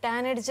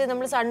ടാൻ അടിച്ച്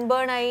നമ്മൾ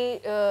സൺബേൺ ആയി,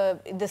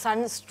 ഇത്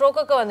സൺസ്ട്രോക്ക്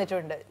ഒക്കെ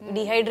വന്നിട്ടുണ്ട്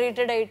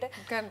ഡീഹൈഡ്രേറ്റഡ് ആയിട്ട്.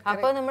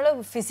 അപ്പൊ നമ്മൾ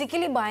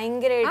ഫിസിക്കലി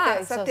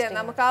ഭയങ്കരമായിട്ട്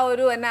നമുക്ക് ആ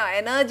ഒരു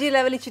എനർജി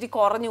ലെവൽ ഇച്ചിരി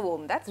കുറഞ്ഞു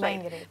പോകും.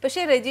 പക്ഷെ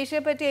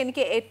രജീഷയെ പറ്റി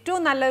എനിക്ക്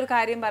ഏറ്റവും നല്ലൊരു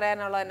കാര്യം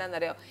പറയാനുള്ളത്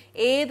എന്നറിയോ,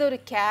 ഏതൊരു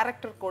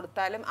ക്യാരക്ടർ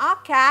കൊടുത്താലും ആ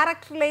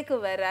ക്യാരക്ടറിലേക്ക്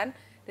വരാൻ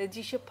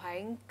രജീഷ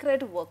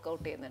ഭയങ്കരമായിട്ട്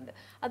വർക്ക്ഔട്ട് ചെയ്യുന്നുണ്ട്.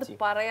 അത്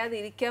പറയാതെ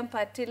ഇരിക്കാൻ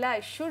പറ്റില്ല.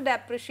 I should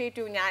appreciate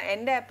U. ഞാൻ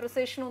എൻ്റെ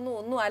അപ്രിസിയേഷൻ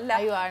ഒന്നും അല്ല,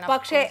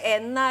 പക്ഷെ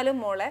എന്നാലും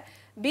മോളെ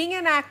ബീങ്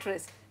ആൻ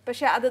ആക്ട്രസ്,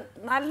 പക്ഷെ അത്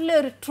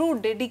നല്ലൊരു true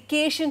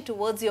dedication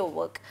towards your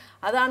work.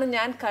 അതാണ്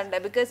ഞാൻ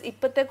കണ്ടത്. ബിക്കോസ്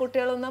ഇപ്പോഴത്തെ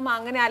കുട്ടികളൊന്നും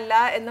അങ്ങനെ അല്ല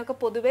എന്നൊക്കെ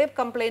പൊതുവേ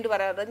കംപ്ലൈൻറ്റ്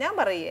പറയാറുണ്ട്. ഞാൻ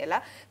പറയുകയില്ല,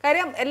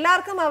 കാര്യം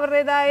എല്ലാവർക്കും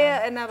അവരുടേതായ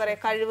എന്നാ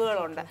പറയുക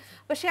കഴിവുകളുണ്ട്.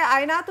 പക്ഷെ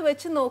അതിനകത്ത്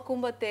വെച്ച്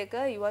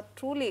നോക്കുമ്പോഴത്തേക്ക് യു ആർ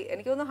ട്രൂലി,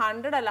 എനിക്ക് തോന്നുന്നു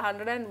 100 അല്ല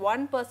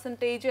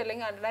 101%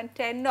 അല്ലെങ്കിൽ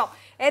 110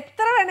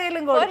 എത്ര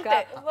വേണേലും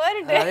കൊടുക്കാം.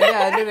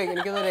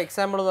 എനിക്കൊരു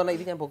എക്സാമ്പിൾ പറഞ്ഞാൽ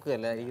ഇത് ഞാൻ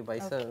പൊക്കുകയല്ല, എനിക്ക്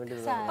പൈസ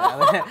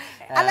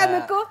അല്ല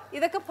നിൽക്കൂ,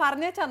 ഇതൊക്കെ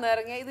പറഞ്ഞേച്ചാന്ന്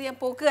ഇറങ്ങിയ ഇത് ഞാൻ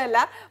പൊക്കുകയല്ല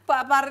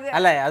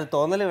അല്ല, അത്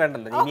തോന്നല്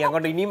വേണ്ടല്ലോ. ഇനി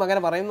അങ്ങോട്ട് ഇനിയും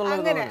അങ്ങനെ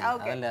പറയുന്നുള്ളത്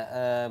അല്ല.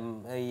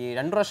 ഈ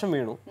 2 പ്രാവശ്യം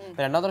വീണു.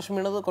 2ാമത്തെ പ്രാവശ്യം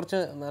വീണത് കുറച്ച്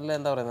നല്ല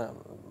എന്താ പറയുന്നത്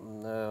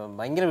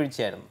ഭയങ്കര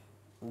വീഴ്ചയായിരുന്നു.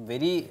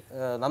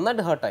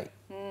 നന്നായിട്ട് ഹേർട്ടായി.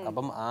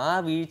 അപ്പം ആ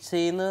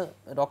വീഴ്ചയിൽ നിന്ന്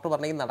ഡോക്ടർ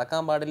പറഞ്ഞെങ്കിൽ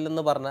നടക്കാൻ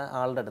പാടില്ലെന്ന് പറഞ്ഞ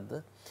ആളുടെ അടുത്ത്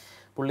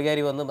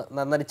പുള്ളിക്കാരി വന്ന്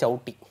നന്നായിട്ട്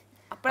ചവിട്ടി.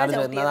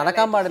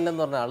 നടക്കാൻ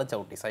പാടില്ലെന്ന് പറഞ്ഞ ആള്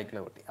ചവിട്ടി, സൈക്കിൾ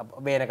ചവിട്ടി. അപ്പൊ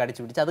വേനെ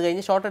കടിച്ചു പിടിച്ച് അത്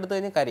കഴിഞ്ഞ് ഷോട്ട് എടുത്തു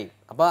കഴിഞ്ഞ് കരയും.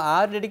 അപ്പൊ ആ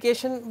ഒരു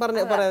ഡെഡിക്കേഷൻ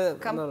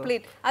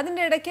കംപ്ലീറ്റ്.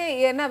 അതിന്റെ ഇടയ്ക്ക്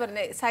എന്നാ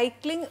പറഞ്ഞേ,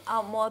 സൈക്ലിംഗ്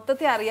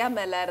മൊത്തത്തിൽ അറിയാൻ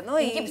മേലായിരുന്നു.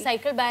 എനിക്ക്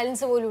സൈക്കിൾ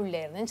ബാലൻസ് പോലും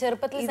ഇല്ലായിരുന്നു. ഞാൻ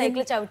ചെറുപ്പത്തിൽ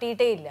സൈക്കിൾ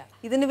ചവിട്ടിയിട്ടേ ഇല്ല.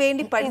 ഇതിനു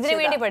വേണ്ടി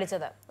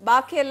പഠിച്ചത്.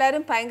 ബാക്കി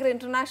എല്ലാരും ഭയങ്കര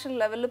ഇന്റർനാഷണൽ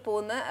ലെവലിൽ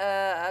പോകുന്ന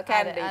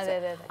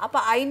കാൻഡിഡേറ്റ്സ്. അപ്പൊ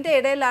അതിന്റെ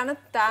ഇടയിലാണ്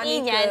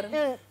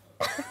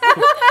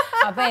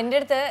അപ്പൊ എന്റെ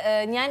അടുത്ത്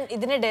ഞാൻ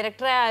ഇതിന്റെ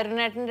ഡയറക്ടറായ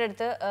അരുണേട്ടന്റെ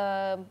അടുത്ത്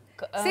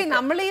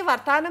നമ്മൾ ഈ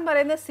വർത്താനം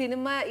പറയുന്ന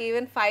സിനിമ,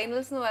 ഈവൻ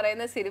ഫൈനൽസ് എന്ന്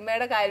പറയുന്ന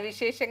സിനിമയുടെ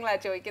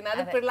കാര്യവിശേഷങ്ങളാണ് ചോദിക്കുന്നത്.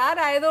 അത്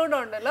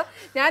പിള്ളേരായതുകൊണ്ടുണ്ടല്ലോ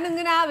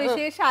ഞാനിങ്ങനെ ആ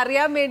വിശേഷം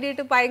അറിയാൻ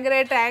വേണ്ടിയിട്ട്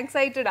ഭയങ്കരമായിട്ട്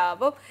ആങ്സൈറ്റഡ് ആവും.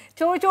 അപ്പം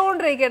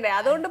ചോദിച്ചുകൊണ്ടിരിക്കണ്ടേ,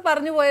 അതുകൊണ്ട്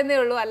പറഞ്ഞു പോയെന്നേ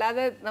ഉള്ളൂ,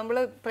 അല്ലാതെ നമ്മൾ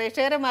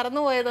പ്രേക്ഷകരെ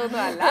മറന്നു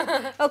പോയതൊന്നും അല്ല.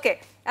 ഓക്കെ,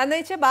 എന്ന്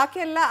വെച്ചാൽ ബാക്കി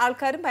എല്ലാ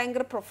ആൾക്കാരും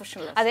ഭയങ്കര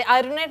പ്രൊഫഷണൽ. അതെ,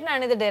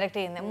 അരുണേട്ടനാണ് ഇത് ഡയറക്ട്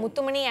ചെയ്യുന്നത്.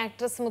 മുത്തുമണി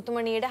ആക്ട്രസ്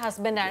മുത്തുമണിയുടെ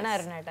ഹസ്ബൻഡാണ്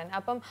അരുണേട്ടൻ.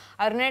 അപ്പം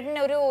അരുണേട്ടൻ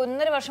ഒരു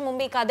 1.5 വർഷം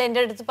മുമ്പ് ഈ കഥ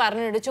എൻ്റെ അടുത്ത്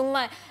പറഞ്ഞിട്ട്,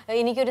 ചുമ്മാ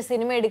എനിക്കൊരു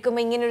സിനിമ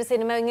എടുക്കുമ്പോൾ ഇങ്ങനൊരു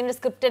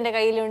സ്ക്രിപ്റ്റ് എൻ്റെ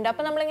കയ്യിലുണ്ട്.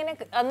 അപ്പം നമ്മളിങ്ങനെ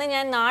അന്ന്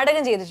ഞാൻ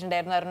നാടകം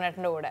ചെയ്തിട്ടുണ്ടായിരുന്നു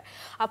അരുണേട്ടൻ്റെ കൂടെ.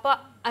 അപ്പം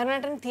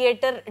അരുണേട്ടൻ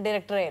തിയേറ്റർ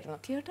ഡയറക്ടർ ആയിരുന്നു.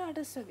 തിയേറ്റർ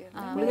ആർട്ടിസ്റ്റ് ഒക്കെ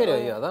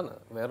അതാണ്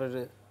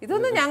വേറൊരു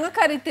ഇതൊന്നും ഞങ്ങൾക്ക്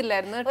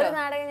അറിയത്തില്ലായിരുന്നു. ഒരു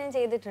നാടകം ഞാൻ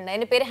ചെയ്തിട്ടുണ്ട്,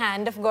 അതിന്റെ പേര്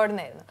ഹാൻഡ് ഓഫ് ഗോഡ്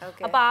എന്നായിരുന്നു.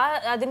 അപ്പൊ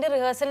അതിന്റെ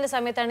റിഹേഴ്സലിന്റെ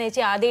സമയത്താണ്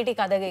ചേച്ചി ആദ്യമായിട്ട് ഈ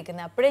കഥ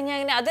കേൾക്കുന്നത്. അപ്പോഴേ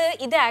ഞാൻ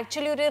ഇത്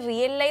ആക്ച്വലി ഒരു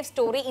റിയൽ ലൈഫ്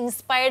സ്റ്റോറി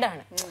ഇൻസ്പയർഡ്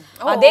ആണ്.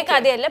 അതേ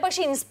കഥയല്ല,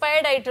 പക്ഷെ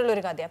ഇൻസ്പയർഡ് ആയിട്ടുള്ള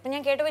ഒരു കഥ. അപ്പൊ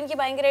ഞാൻ കേട്ടപ്പോൾ എനിക്ക്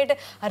ഭയങ്കരമായിട്ട്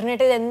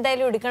അരുണേട്ടൻ ഇത്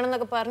എന്തായാലും എടുക്കണം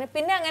എന്നൊക്കെ പറഞ്ഞു.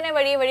 പിന്നെ അങ്ങനെ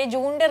വഴി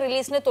ജൂണിന്റെ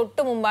റിലീസിന്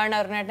തൊട്ട് മുമ്പാണ്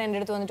അരുണേട്ടൻ എൻ്റെ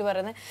അടുത്ത് വന്നിട്ട്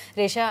പറയുന്നത്,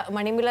 രേഷ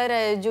മണിമില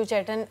രാജു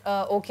ചേട്ടൻ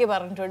ഓക്കെ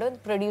പറഞ്ഞിട്ടുണ്ട്,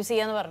 പ്രൊഡ്യൂസ്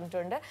ചെയ്യാന്ന്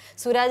പറഞ്ഞിട്ടുണ്ട്,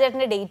 സുരാജ്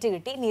ചേട്ടന്റെ ഡേറ്റ്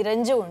കിട്ടി,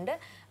 നിരഞ്ജും ഉണ്ട്.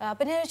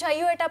 അപ്പൊ ഞാൻ ചോദിച്ചു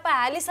അയ്യോ ഏട്ടാ അപ്പൊ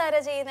ആലിസ് ആരാ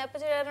ചെയ്യുന്നത്? അപ്പൊ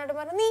ചേട്ടനോട്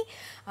പറഞ്ഞു നീ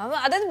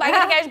അതായത്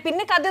ഭയങ്കര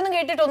പിന്നെ കഥയൊന്നും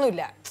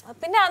കേട്ടിട്ടൊന്നുമില്ല.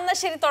 പിന്നെ അന്നാ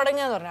ശരി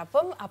തുടങ്ങുകയെന്ന് പറഞ്ഞു.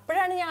 അപ്പം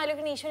അപ്പോഴാണ് ഞാൻ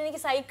ആലോചിക്കുന്നത് ഈശ്വരൻ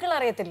എനിക്ക് സൈക്കിൾ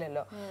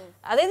അറിയത്തില്ലല്ലോ,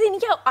 അതായത്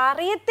എനിക്ക്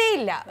അറിയത്തേ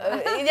ഇല്ല,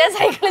 ഞാൻ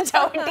സൈക്കിൾ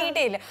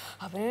ചവിട്ടിയിട്ടേ ഇല്ല.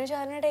 അപ്പൊ ഞാൻ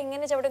ചേട്ടനോട്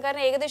എങ്ങനെ ചവിട്ടും,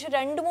 കാരണം ഏകദേശം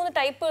 2-3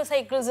 ടൈപ്പ്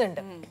സൈക്കിൾസ്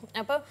ഉണ്ട്.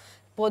 അപ്പൊ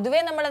പൊതുവേ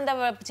നമ്മൾ എന്താ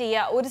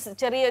ചെയ്യുക, ഒരു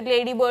ചെറിയ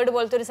ലേഡി ബേർഡ്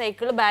പോലത്തെ ഒരു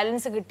സൈക്കിൾ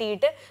ബാലൻസ്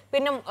കിട്ടിയിട്ട്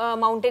പിന്നെ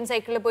മൗണ്ടൻ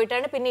സൈക്കിളിൽ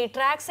പോയിട്ടാണ്. പിന്നെ ഈ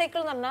ട്രാക്ക്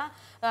സൈക്കിൾ എന്ന് പറഞ്ഞാൽ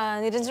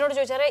നിരഞ്ജനോട്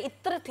ചോദിച്ചാൽ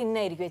ഇത്ര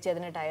തിന്നായിരിക്കും വെച്ചാൽ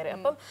അതിന് ടയർ.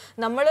 അപ്പം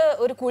നമ്മൾ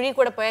ഒരു കുഴി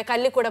കൂടെ പോയാൽ,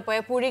 കല്ലിൽ കൂടെ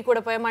പോയാൽ, പുഴി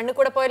കൂടെ പോയാൽ, മണ്ണിൽ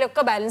കൂടെ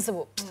പോയാലൊക്കെ ബാലൻസ്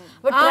പോകും.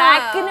 അപ്പൊ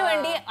ട്രാക്കിന്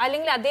വേണ്ടി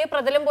അല്ലെങ്കിൽ അതേ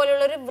പ്രതലം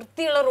പോലെയുള്ള ഒരു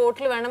വൃത്തിയുള്ള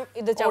റോഡിൽ വേണം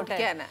ഇത്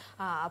ചവിട്ടാൻ.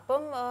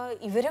 അപ്പം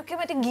ഇവരൊക്കെ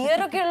മറ്റേ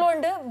ഗിയറൊക്കെ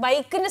ഉള്ളതുകൊണ്ട്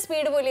ബൈക്കിന്റെ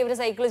സ്പീഡ് പോലെ ഇവർ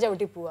സൈക്കിൾ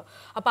ചവിട്ടി പോവുക.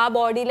 അപ്പൊ ആ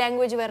ബോഡി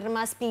ലാംഗ്വേജ് വരണം,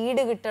 ആ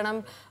സ്പീഡ് കിട്ടണം,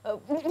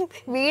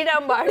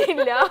 വീടാൻ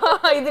പാടില്ല,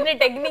 ഇതിന്റെ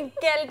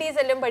ടെക്നിക്കാലിറ്റീസ്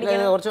എല്ലാം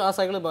പഠിക്കണം. കുറച്ച് ആ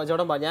സൈക്കിൾ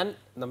ഞാൻ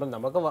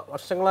നമുക്ക്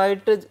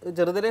വർഷങ്ങളായിട്ട്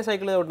ചെറുതിലെ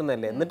സൈക്കിൾ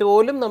ചവിട്ടുന്നതല്ലേ, എന്നിട്ട്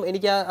പോലും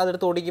എനിക്ക്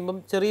അതെടുത്ത് ഓടിക്കുമ്പോൾ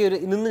ചെറിയൊരു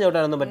നിന്ന്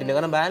ചവിട്ടാനൊന്നും പറ്റില്ല,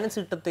 കാരണം ബാലൻസ്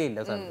കിട്ടത്തേ ഇല്ല.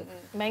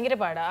 ഭയങ്കര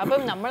പാടാ.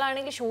 അപ്പം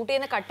നമ്മളാണെങ്കിൽ ഷൂട്ട്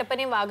ചെയ്യുന്ന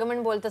കട്ടപ്പനയും വാഗമൺ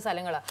പോലത്തെ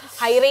സ്ഥലങ്ങളാണ്,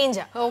 ഹൈ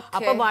റേഞ്ചാ.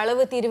 അപ്പൊ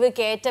വളവ് തിരിവ്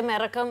കയറ്റം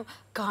ഇറക്കം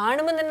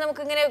കാണുമ്പോൾ തന്നെ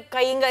നമുക്ക് ഇങ്ങനെ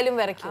കൈയും കാലും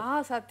വിറയ്ക്കും.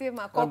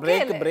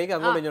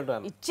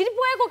 ഇച്ചിരി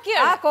പോയ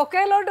കൊക്കയാണ്,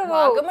 കൊക്കയിലോട്ട്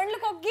വാഗമണില്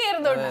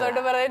കൊക്കയായിരുന്നു.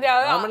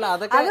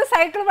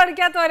 സൈക്കിൾ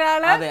പഠിക്കാത്ത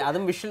ഒരാള്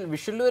അതും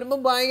വിഷ്വൽ വരുമ്പോ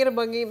ഭയങ്കര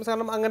ഭംഗിയും,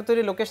 കാരണം അങ്ങനത്തെ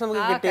ഒരു ലൊക്കേഷൻ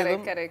നമുക്ക്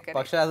കിട്ടിയതും.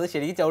 പക്ഷെ അത്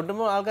ശരിക്കും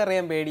ചവിട്ടുമ്പോൾ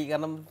ആൾക്കറിയാൻ പേടി,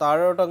 കാരണം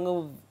താഴോട്ട് അങ്ങ്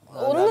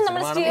ഒന്നും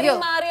നമ്മൾ സ്റ്റിയറിംഗ്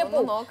മാറിയപ്പോ.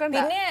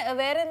 പിന്നെ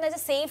വേറെ എന്താ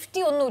വെച്ചാൽ സേഫ്റ്റി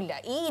ഒന്നുമില്ല.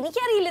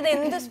 എനിക്കറിയില്ല ഇത്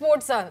എന്ത്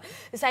സ്പോർട്സ് ആണ്.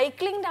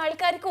 സൈക്ലിങ്ങിന്റെ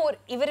ആൾക്കാർക്ക്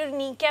ഇവരൊരു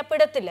നീ ക്യാപ്പ്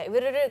ഇടത്തില്ല,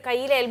 ഇവരൊരു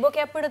കയ്യിൽ എൽബോ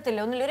ക്യാപ്പ് ഇടത്തില്ല,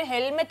 ഒന്നുമില്ല, ഒരു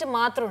ഹെൽമെറ്റ്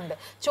മാത്രമുണ്ട്.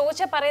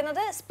 ചോദിച്ചാൽ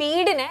പറയുന്നത്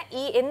സ്പീഡിനെ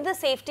ഈ എന്ത്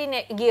സേഫ്റ്റി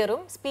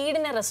ഗിയറും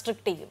സ്പീഡിനെ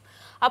റെസ്ട്രിക്ട് ചെയ്യും.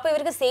 അപ്പൊ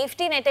ഇവർക്ക്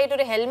സേഫ്റ്റി നെറ്റായിട്ട്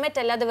ഒരു ഹെൽമെറ്റ്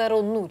അല്ലാതെ വേറെ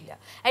ഒന്നുമില്ല.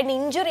 ആൻഡ്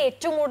ഇഞ്ചുറി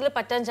ഏറ്റവും കൂടുതൽ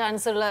പറ്റാൻ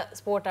ചാൻസ് ഉള്ള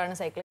സ്പോർട്ടാണ്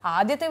സൈക്ലിംഗ്.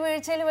 ആദ്യത്തെ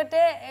വീഴ്ചയിൽ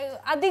മറ്റേ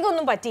അധികം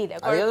ഒന്നും പറ്റിയില്ല,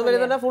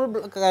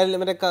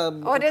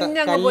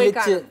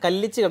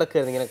 കല്ലിച്ച്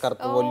കിടക്കുകയായിരുന്നു ഇങ്ങനെ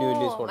കറുത്ത്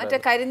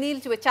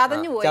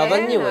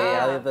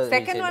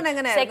സെക്കൻഡ്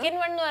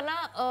വൺ എന്ന്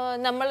പറഞ്ഞാൽ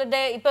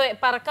നമ്മളുടെ ഇപ്പൊ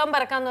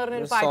പറക്കാന്ന്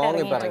പറഞ്ഞൊരു പാട്ട്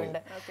ഇറങ്ങിയിട്ടുണ്ട്.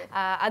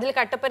 അതിൽ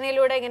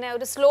കട്ടപ്പനയിലൂടെ ഇങ്ങനെ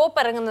ഒരു സ്ലോപ്പ്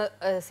ഇറങ്ങുന്ന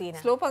സീൻ.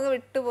 സ്ലോപ്പ് അങ്ങ്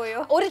വിട്ടുപോയോ?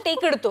 ഒരു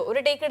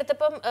ടേക്ക്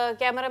എടുത്തപ്പം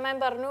ക്യാമറമാൻ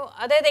പറഞ്ഞു,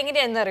 അതായത്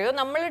എങ്ങനെയാ എന്നറിയോ,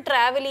 നമ്മൾ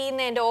ട്രാവൽ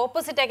ചെയ്യുന്നതിന്റെ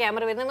ഓപ്പോസിറ്റ് ആ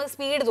ക്യാമറ വരുന്നത് നമുക്ക്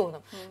സ്പീഡ്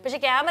തോന്നും. പക്ഷെ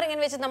ക്യാമറ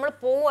ഇങ്ങനെ വെച്ച് നമ്മൾ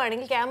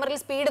പോവുകയാണെങ്കിൽ ക്യാമറയിൽ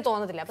സ്പീഡ്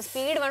തോന്നത്തില്ല. അപ്പൊ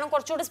സ്പീഡ് വേണം,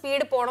 കുറച്ചുകൂടി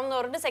സ്പീഡ് പോകണം എന്ന്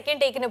പറഞ്ഞിട്ട് സെക്കൻഡ്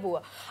ടേക്കിന്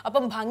പോവുക.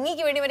 അപ്പം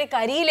ഭംഗിക്ക് വേണ്ടി മറ്റേ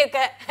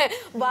കരിയിലൊക്കെ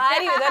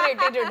വാരി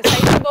ഇട്ടിട്ടുണ്ട്.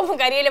 സൈക്കിൾ പോകുമ്പോൾ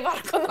കരിയില്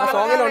പറക്കുന്നു.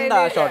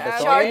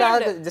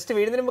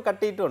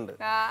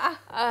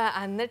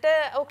 എന്നിട്ട്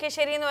ഓക്കെ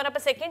ശരി എന്ന്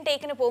പറഞ്ഞപ്പോ സെക്കൻഡ്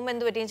ടേക്കിന് പോകുമ്പോൾ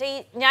എന്ത് പറ്റിയെന്ന്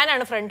വെച്ചാൽ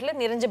ഞാനാണ് ഫ്രണ്ടിൽ,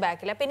 നിരഞ്ജ്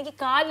ബാക്കിൽ. അപ്പൊ എനിക്ക്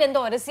കാലിൽ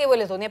എന്തോ ഒരസിയ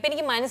പോലെ തോന്നി. അപ്പൊ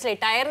എനിക്ക് മനസ്സിലായി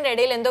ടയറിന്റെ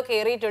ഇടയിൽ എന്തോ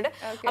കയറിയിട്ടുണ്ട്.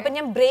 അപ്പൊ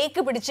ഞാൻ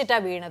ബ്രേക്ക് പിടിച്ചിട്ടാ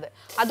വീണത്,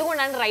 അതുകൊണ്ടാണ്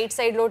റൈറ്റ്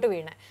സൈഡിലോട്ട്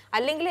വീണത്.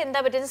 അല്ലെങ്കിൽ എന്താ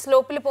പറ്റുന്നത്,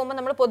 സ്ലോപ്പിൽ പോകുമ്പോൾ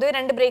നമ്മൾ പൊതുവെ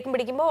 2 ബ്രേക്കും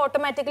പിടിക്കുമ്പോൾ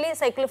ഓട്ടോമാറ്റിക്കലി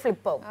സൈക്കിൾ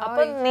ഫ്ലിപ്പ് ആവും.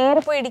 അപ്പൊ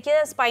നേരെ പോയി ഇടിക്കുക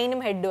സ്പൈനും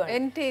ഹെഡും ആണ്.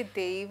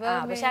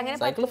 പക്ഷെ അങ്ങനെ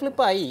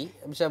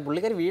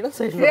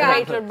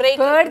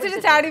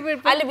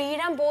അല്ല,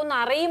 വീഴാൻ പോകുന്ന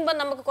അറിയുമ്പോ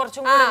നമുക്ക്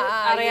കുറച്ചും കൂടെ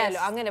അറിയാലോ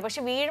അങ്ങനെ. പക്ഷെ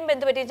വീഴുമ്പോ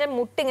എന്ത് പറ്റിയ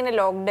മുട്ട് ഇങ്ങനെ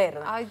ലോക്ക്ഡ്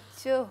ആയിരുന്നു,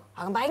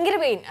 ഭയങ്കര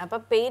പെയിൻ. അപ്പൊ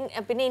പെയിൻ,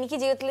 പിന്നെ എനിക്ക്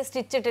ജീവിതത്തിൽ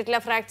സ്റ്റിച്ച് ഇട്ടിട്ടില്ല,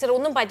 ഫ്രാക്ചർ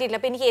ഒന്നും പറ്റിയില്ല.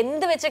 അപ്പൊ എനിക്ക്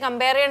എന്ത് വെച്ച്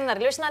കമ്പയർ ചെയ്യണമെന്ന്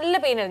അറിയില്ല. പക്ഷെ നല്ല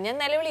പെയിൻ ആയിരുന്നു, ഞാൻ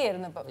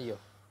നിലവിളിയായിരുന്നു. ഇപ്പൊ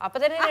അപ്പൊ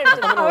തന്നെ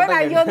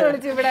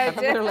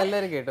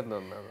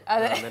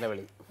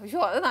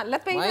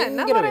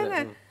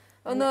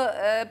ഒന്ന്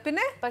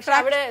പിന്നെ പക്ഷെ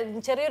അവിടെ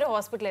ചെറിയൊരു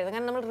ഹോസ്പിറ്റലായിരുന്നു,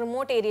 കാരണം നമ്മൾ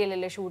റിമോട്ട്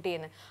ഏരിയയിലല്ലേ ഷൂട്ട്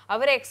ചെയ്യുന്നത്.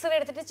 അവർ എക്സ്റേ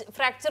എടുത്തിട്ട്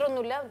ഫ്രാക്ചർ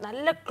ഒന്നുമില്ല,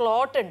 നല്ല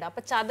ക്ലോട്ട് ഉണ്ട്.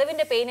 അപ്പൊ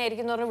ചതവിന്റെ പെയിൻ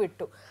ആയിരിക്കും എന്ന് പറഞ്ഞ്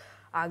വിട്ടു.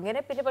 അങ്ങനെ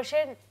പിന്നെ പക്ഷെ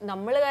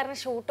നമ്മൾ കാരണം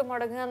ഷൂട്ട്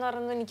മുടങ്ങുക എന്ന്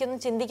പറയുന്നത് എനിക്കൊന്നും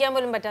ചിന്തിക്കാൻ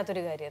പോലും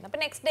പറ്റാത്തൊരു കാര്യമാണ്. അപ്പൊ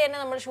നെക്സ്റ്റ് ഡേ തന്നെ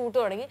നമ്മൾ ഷൂട്ട്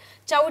തുടങ്ങി,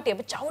 ചവിട്ടി.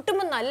 അപ്പൊ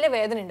ചവിട്ടുമ്പോൾ നല്ല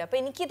വേദന ഉണ്ട്. അപ്പൊ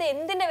എനിക്കിത്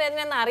എന്തിന്റെ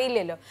വേദനയെന്ന്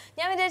അറിയില്ലല്ലോ.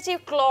 ഞാൻ വിചാരിച്ചു ഈ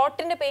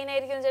ക്ലോട്ടിന്റെ പെയിൻ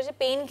ആയിരിക്കും എന്ന് വിചാരിച്ച്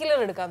പെയിൻ കില്ലർ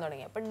എടുക്കാൻ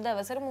തുടങ്ങി. അപ്പൊ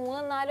ദിവസം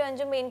 3, 4,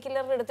 5 പെയിൻ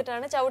കില്ലർ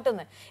എടുത്തിട്ടാണ്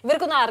ചവിട്ടുന്നത്.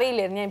 ഇവർക്കൊന്നും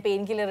അറിയില്ലായിരുന്നു ഞാൻ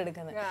പെയിൻ കില്ലർ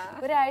എടുക്കുന്നത്.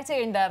 ഒരാഴ്ച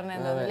ഉണ്ടായിരുന്നു,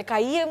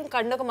 കൈയും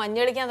കണ്ണൊക്കെ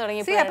മഞ്ഞളിക്കാൻ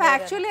തുടങ്ങി.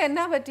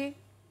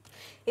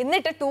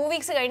 എന്നിട്ട് 2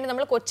 വീക്സ് കഴിഞ്ഞ്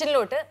നമ്മൾ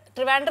കൊച്ചിയിലോട്ട്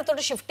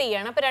ട്രിവാൻഡ്രത്തോട്ട് ഷിഫ്റ്റ്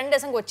ചെയ്യാണ്. അപ്പൊ 2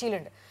 ദിവസം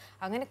കൊച്ചിയിലുണ്ട്.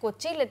 അങ്ങനെ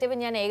കൊച്ചിയിലെത്തിയപ്പോൾ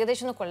ഞാൻ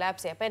ഏകദേശം ഒന്ന്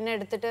കൊളാപ്സ് ചെയ്യും. അപ്പോൾ എന്നെ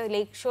എടുത്തിട്ട്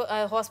ലേക്ക് ഷോ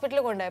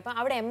ഹോസ്പിറ്റലിൽ കൊണ്ടുപോയപ്പോൾ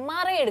അവിടെ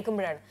MRI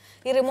എടുക്കുമ്പോഴാണ്,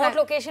 ഈ റിമോട്ട്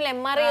ലൊക്കേഷനിൽ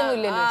MRI ഒന്നും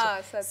ഇല്ലല്ലോ,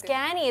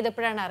 സ്കാൻ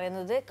ചെയ്തപ്പോഴാണ്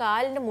അറിയുന്നത്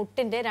കാലിന്റെ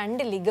മുട്ടിന്റെ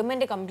 2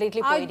 ലിഗമെന്റ്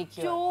കംപ്ലീറ്റ്ലി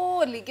പോയിരിക്കും.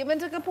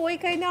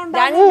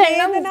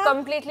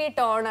 കംപ്ലീറ്റ്ലി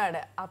ടോൺ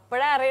ആണ്.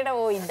 അപ്പോഴാ അറിയണ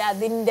ഓ ഇത്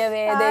അതിന്റെ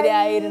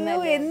വേദനയായിരുന്നു.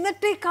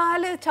 എന്നിട്ട്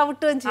കാല്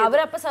ചവിട്ടുകയും ചെയ്തു.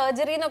 അവരപ്പൊ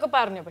സർജറി എന്നൊക്കെ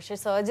പറഞ്ഞു. പക്ഷെ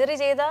സർജറി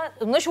ചെയ്താൽ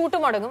ഒന്ന് ഷൂട്ട്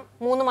മുടങ്ങും,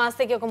 3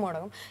 മാസത്തേക്കൊക്കെ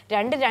മുടങ്ങും.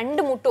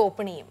 2 മുട്ട്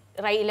ഓപ്പൺ ചെയ്യും,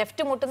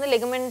 ലെഫ്റ്റ് മുട്ടുന്ന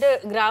ലെഗമെന്റ്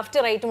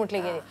ഗ്രാഫ്റ്റ് റൈറ്റ്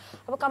മുട്ടിലേക്ക്.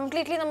 അപ്പോൾ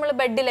കംപ്ലീറ്റ്ലി നമ്മൾ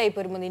ബെഡിലായി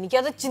പോരുമ്പോൾ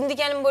എനിക്കത്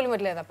ചിന്തിക്കാനും പോലും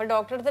പറ്റില്ലായിരുന്നു. അപ്പോൾ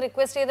ഡോക്ടറെ അടുത്ത്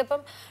റിക്വസ്റ്റ്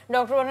ചെയ്തപ്പം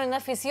ഡോക്ടർ പറഞ്ഞു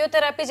എന്നാൽ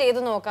ഫിസിയോതെറാപ്പി ചെയ്ത്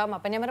നോക്കാം.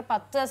 അപ്പം ഞാൻ പറഞ്ഞ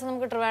 10 ദിവസം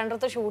നമുക്ക്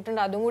ട്രിവാൻഡ്രത്ത്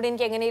ഷൂട്ടുണ്ട്, അതും കൂടി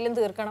എനിക്ക് എങ്ങനെയെങ്കിലും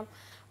തീർക്കണം.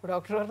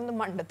 ഡോക്ടർ പറഞ്ഞത്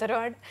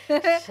മണ്ടത്തരമാണ്.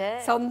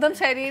 സ്വന്തം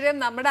ശരീരം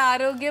നമ്മുടെ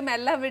ആരോഗ്യം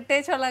എല്ലാം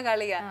വിട്ടേച്ചുള്ള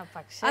കളിയാ.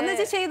 അന്ന്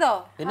ചെയ്തോ?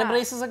 പിന്നെ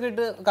ബ്രേസസ് ഒക്കെ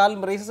ഇട്ട് കാൽ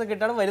ബ്രേസസ് ഒക്കെ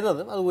ഇട്ടാണ്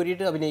വരുന്നത്. അത്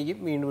ഊരിയിട്ട് അഭിനയിക്കും,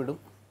 വീണ്ടും വിടും,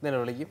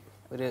 നിലവിളിക്കും.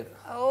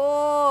 ഓ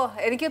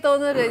എനിക്ക്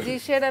തോന്നുന്നു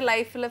രജീഷയുടെ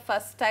ലൈഫിൽ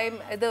ഫസ്റ്റ് ടൈം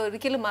ഇത്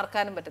ഒരിക്കലും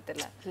മറക്കാനും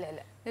പറ്റത്തില്ല.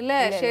 ഇല്ല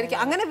ശരിക്കും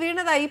അങ്ങനെ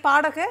വീണതാ ഈ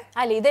പാടൊക്കെ?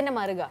 അല്ല ഇതെന്നെ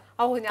മാറുക.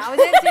 ഓ ഞാൻ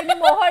വിചാരിച്ചു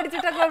മോഹം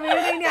അടിച്ചിട്ടൊക്കെ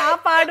വീണ് ഇനി ആ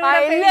പാടും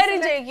എല്ലാവരും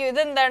ചോദിക്കും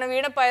ഇതെന്താണ്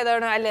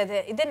വീണപ്പായതാണോ? അല്ലേ അതെ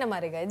ഇതെന്നെ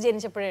മാറുക, ഇത്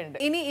ജനിച്ചപ്പോഴേ ഉണ്ട്.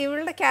 ഇനി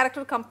ഇവളുടെ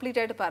ക്യാരക്ടർ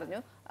കംപ്ലീറ്റ് ആയിട്ട്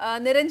പറഞ്ഞു.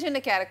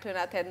 നിരഞ്ജന്റെ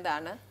ക്യാരക്ടറിനകത്ത്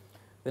എന്താണ്?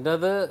 ഇതിൻ്റെ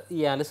അത്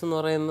ഈ ആലിസ് എന്ന്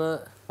പറയുന്ന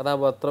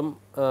കഥാപാത്രം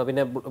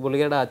പിന്നെ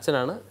പുള്ളിയുടെ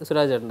അച്ഛനാണ്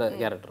സുരാജ് ചേട്ടൻ്റെ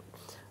ക്യാരക്ടർ.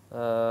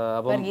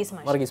 വർഗീസ്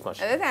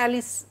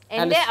മാഷ്.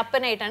 എന്റെ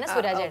അപ്പനായിട്ടാണ്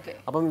സുരാജ് ചേട്ടൻ.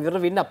 അപ്പം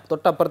ഇവരുടെ വീടിൻ്റെ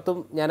തൊട്ടപ്പുറത്തും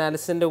ഞാൻ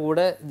ആലിസിൻ്റെ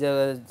കൂടെ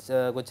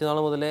കൊച്ചുനാൾ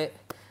മുതലേ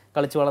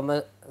കളിച്ചു വളർന്ന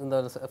എന്താ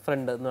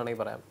ഫ്രണ്ട് എന്ന്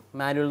വേണമെങ്കിൽ പറയാം.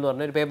 മാനുവൽ എന്ന്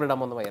പറഞ്ഞ ഒരു പേപ്പർ ഇടാൻ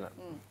പോകുന്ന പയ്യനാണ്.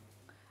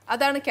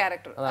 അതാണ്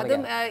ക്യാരക്ടർ.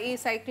 അതും ഈ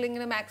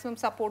സൈക്ലിങ്ങിന് മാക്സിമം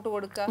സപ്പോർട്ട്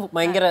കൊടുക്കുക.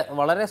 ഭയങ്കര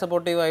വളരെ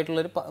സപ്പോർട്ടീവ് ആയിട്ടുള്ള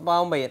ഒരു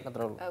പാവം പയ്യൻ,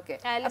 അത്രേ ഉള്ളൂ.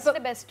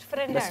 ആലിസിന്റെ ബെസ്റ്റ്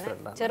ഫ്രണ്ട്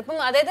ആണ്.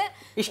 ചെറുപ്പം അതായത്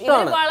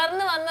ഇഷ്ടമാണ്,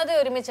 വളർന്നു വന്നത്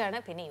ഒരുമിച്ചാണ്.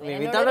 പിന്നെ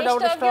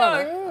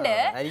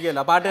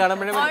പാട്ട്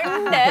കാണുമ്പോഴേ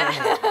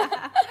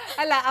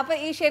അല്ല അപ്പൊ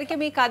ഈ ശരിക്കും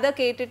ഈ കഥ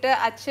കേട്ടിട്ട്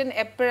അച്ഛൻ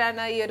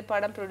എപ്പോഴാണ് ഈ ഒരു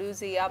പടം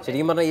പ്രൊഡ്യൂസ് ചെയ്യാം?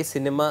 ശരിക്കും പറഞ്ഞാൽ ഈ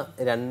സിനിമ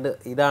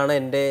ഇതാണ്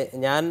എൻ്റെ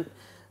ഞാൻ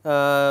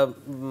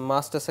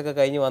മാസ്റ്റേഴ്സ് ഒക്കെ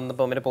കഴിഞ്ഞ്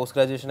വന്നപ്പം എൻ്റെ പോസ്റ്റ്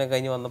ഗ്രാജുവേഷനൊക്കെ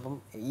കഴിഞ്ഞ് വന്നപ്പം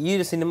ഈ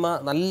ഒരു സിനിമ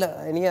നല്ല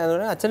എനിക്ക്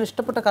അച്ഛന്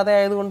ഇഷ്ടപ്പെട്ട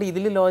കഥയായതുകൊണ്ട്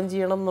ഇതിൽ ലോഞ്ച്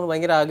ചെയ്യണം എന്ന്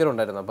ഭയങ്കര ആഗ്രഹം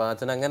ഉണ്ടായിരുന്നു. അപ്പോൾ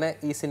അച്ഛൻ അങ്ങനെ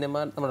ഈ സിനിമ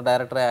നമ്മുടെ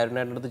ഡയറക്ടറെ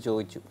അരുണേട്ടൻ്റെ അടുത്ത്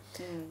ചോദിച്ചു.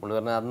 പുള്ളി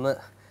പറഞ്ഞാൽ അന്ന്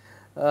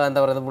എന്താ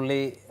പറയുന്നത്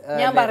പുള്ളി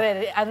ഞാൻ പറഞ്ഞു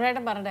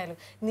അരുണേട്ടൻ പറഞ്ഞാലും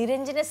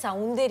നിരഞ്ജന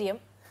സൗന്ദര്യം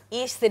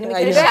ഈ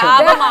സിനിമയ്ക്ക്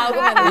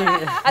ശാപമാകുമെന്ന്.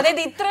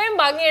 അതായത് ഇത്രയും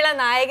ഭംഗിയുള്ള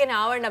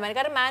നായകനാവേണ്ടവൻ.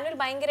 കാരണം മാനുവൽ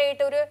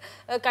ഭയങ്കരമായിട്ട് ഒരു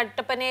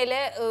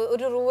കട്ടപ്പനയിലെ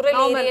ഒരു റൂറൽ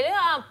ഏരിയയിൽ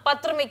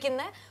പത്രം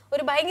വെക്കുന്ന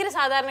ഒരു ഭയങ്കര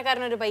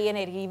സാധാരണക്കാരനൊരു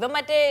പയ്യനായിരിക്കും. ഇവൻ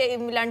മറ്റേ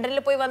ലണ്ടനിൽ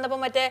പോയി വന്നപ്പോൾ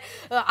മറ്റേ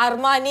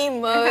അർമാനിയും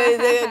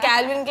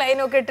കാൽവിൻ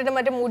ക്ലൈനും ഒക്കെ ഇട്ടിട്ട്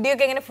മറ്റേ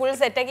മുടിയൊക്കെ ഇങ്ങനെ ഫുൾ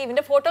സെറ്റാക്കി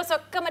ഇവന്റെ ഫോട്ടോസ്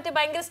ഒക്കെ മറ്റേ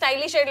ഭയങ്കര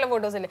സ്റ്റൈലിഷ് ആയിട്ടുള്ള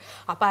ഫോട്ടോസ് അല്ലേ.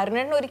 അപ്പൊ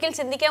അരുണേട്ടന് ഒരിക്കലും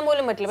ചിന്തിക്കാൻ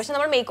പോലും പറ്റില്ല. പക്ഷെ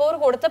നമ്മൾ മേക്ക് ഓവർ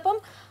കൊടുത്തപ്പം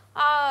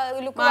ആ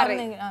ലുക്ക്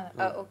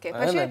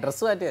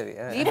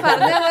ഈ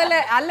പറഞ്ഞ പോലെ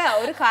അല്ല.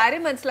 ഒരു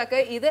കാര്യം മനസ്സിലാക്കുക,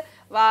 ഇത്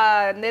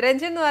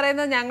നിരഞ്ജൻ എന്ന്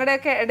പറയുന്നത്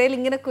ഞങ്ങളുടെയൊക്കെ ഇടയിൽ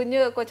ഇങ്ങനെ കുഞ്ഞു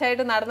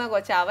കൊച്ചായിട്ട് നടന്ന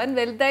കൊച്ച. അവൻ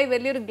വലുതായി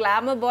വലിയൊരു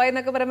ഗ്ലാമർ ബോയ്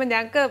എന്നൊക്കെ പറയുമ്പോൾ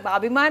ഞങ്ങൾക്ക്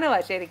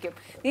അഭിമാനമാണ് ശരിക്കും.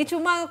 നീ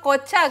ചുമ്മാ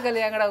കൊച്ചാക്കല്ലേ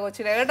ഞങ്ങളുടെ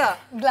കൊച്ചിനെ കേട്ടോ.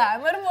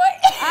 ഗ്ലാമർ ബോയ്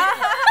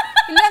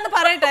ഇല്ലെന്ന്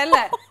പറയട്ടെ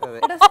അല്ലേ?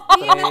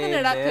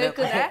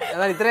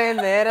 ഇത്രയും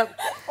നേരം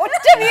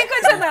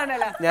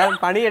ഞാൻ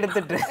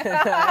പണിയെടുത്തിട്ട്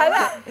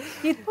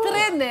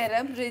ഇത്രയും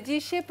നേരം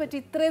രജീഷയെ പറ്റി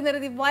ഇത്രയും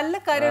നേരം വല്ല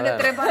കാര്യം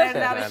ഇത്രയും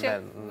പറയേണ്ട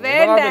ആവശ്യം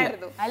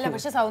വേണ്ടായിരുന്നു. അല്ല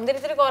പക്ഷെ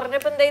സൗന്ദര്യത്തിന്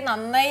കുറഞ്ഞപ്പോ എന്തായി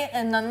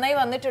നന്നായി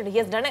വന്നിട്ടുണ്ട്.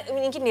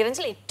 എനിക്ക്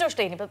നിരഞ്ജൻ ഏറ്റവും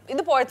ഇഷ്ടമായി. ഇപ്പൊ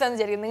ഇത് പോയത്താന്ന്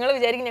വിചാരിക്കും. നിങ്ങൾ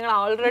വിചാരിക്കും ഞങ്ങൾ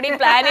ഓൾറെഡി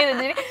പ്ലാൻ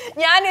ചെയ്ത്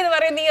ഞാൻ ഇത്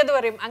പറയും നീ അത്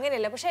പറയും,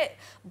 അങ്ങനെയല്ല. പക്ഷെ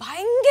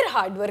ഭയങ്കര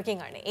ഹാർഡ്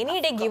വർക്കിംഗ് ആണ്, എനി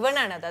ഡേ ഗിവൺ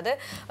ആണ്. അത്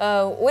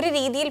ഒരു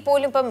രീതിയിൽ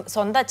പോലും ഇപ്പം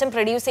സ്വന്തം അച്ഛൻ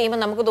പ്രൊഡ്യൂസ്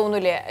ചെയ്യുമ്പോൾ നമുക്ക്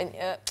തോന്നൂലേ,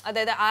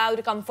 അതായത് ആ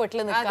ഒരു കംഫർട്ടിൽ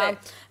നിൽക്കാം,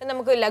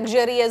 നമുക്ക്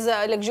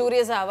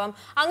ലക്ഷൂറിയസ് ആവാം,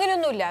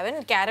 അങ്ങനെയൊന്നുമില്ല. അവൻ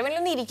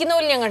കാരവനിലൊന്നും ഇരിക്കുന്ന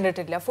പോലെ ഞാൻ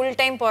കണ്ടിട്ടില്ല. ഫുൾ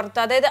ടൈം പുറത്ത്,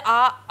 അതായത് ആ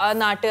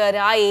നാട്ടുകാർ,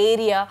 ആ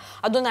ഏരിയ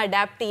അതൊന്ന്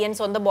അഡാപ്റ്റ് ചെയ്യാൻ,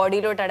 സ്വന്തം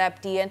ബോഡിയിലോട്ട്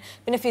അഡാപ്റ്റ് ചെയ്യാൻ,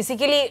 പിന്നെ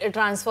ഫിസിക്കലി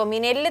ട്രാൻസ്ഫോം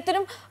ചെയ്യാൻ,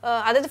 എല്ലാത്തിനും.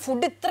 അതായത്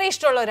ഫുഡ് ഇത്ര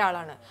ഇഷ്ടമുള്ള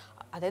ഒരാളാണ്.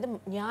 അതായത്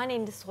ഞാൻ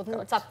എൻ്റെ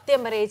സത്യം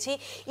പറയേച്ചി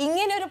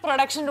ഇങ്ങനെ ഒരു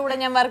പ്രൊഡക്ഷൻ്റെ കൂടെ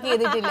ഞാൻ വർക്ക്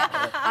ചെയ്തിട്ടില്ല.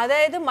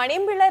 അതായത്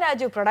Maniyanpilla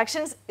Raju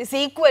productions is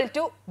equal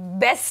to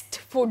best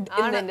food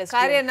in the industry.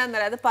 കാര്യം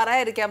എന്നാന്നറിയാം, അത്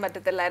പറയാതിരിക്കാൻ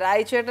പറ്റത്തില്ല.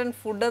 രാജുചേട്ടൻ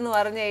ഫുഡ് എന്ന്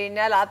പറഞ്ഞു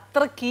കഴിഞ്ഞാൽ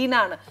അത്ര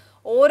കീനാണ്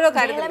ഓരോ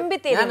കാര്യത്തിലും.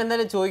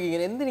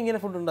 എന്തിനിങ്ങനെ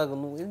ഫുഡ്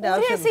ഉണ്ടാക്കുന്നു?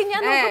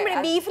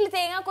 ബീഫിൽ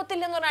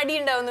തേങ്ങാക്കൊത്തില്ലെന്ന് പറഞ്ഞ അടി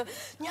ഉണ്ടാവുന്നു.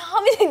 ഞാൻ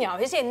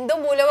വിചാരിച്ചു എന്തോ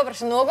മൂലക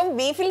പ്രശ്നം നോക്കും.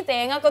 ബീഫിൽ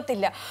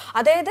തേങ്ങാക്കൊത്തില്ല.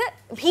 അതായത്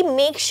ഹി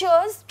മേക്ക്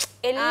ഷുവേഴ്സ്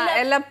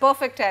എല്ലാം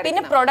പെർഫെക്റ്റ് ആയിരുന്നു.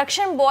 പിന്നെ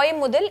പ്രൊഡക്ഷൻ ബോയ്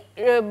മുതൽ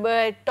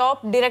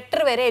ടോപ്പ്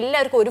ഡയറക്ടർ വരെ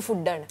എല്ലാവർക്കും ഒരു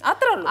ഫുഡാണ്.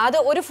 അത്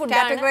ഒരു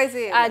ഫുഡാണ്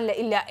അല്ല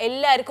ഇല്ല,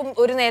 എല്ലാവർക്കും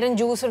ഒരു നേരം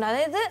ജ്യൂസ് ഉണ്ട്.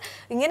 അതായത്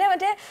ഇങ്ങനെ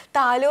മറ്റേ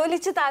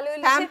താലോലിച്ച്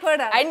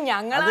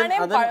ഞങ്ങളാണ്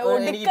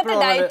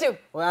ഡയറ്റും.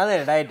 അതെ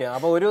ഡയറ്റ്.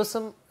 അപ്പൊ ഒരു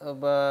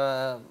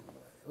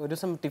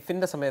ദിവസം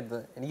ടിഫിന്റെ സമയത്ത്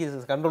എനിക്ക്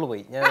കൺട്രോൾ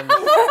പോയി. ഞാൻ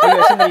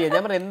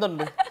പറഞ്ഞു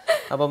എന്തുണ്ട്,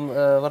 അപ്പം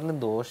പറഞ്ഞു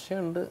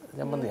ദോശയുണ്ട്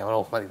ചമ്മന്തി. ഞാൻ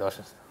മതി ദോശ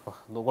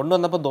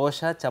കൊണ്ടുവന്നപ്പോ ദോശ,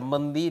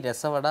 ചമ്മന്തി,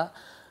 രസവട,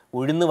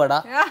 ഉഴുന്നുവട.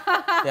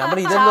 ഞാൻ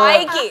പറഞ്ഞു ഇതെന്തോ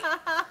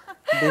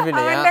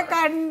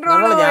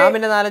ഞാൻ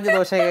പിന്നെ 4-5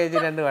 ദോശ കഴിച്ച്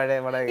 2 വട.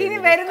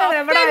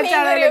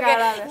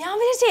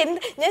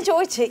 ഞാൻ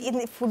ചോദിച്ചു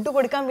ഫുഡ്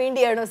കൊടുക്കാൻ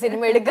വേണ്ടിയാണോ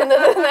സിനിമ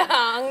എടുക്കുന്നത്?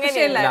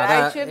 അങ്ങനെയല്ല,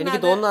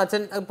 എനിക്ക് തോന്നുന്നു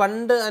അച്ഛൻ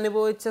പണ്ട്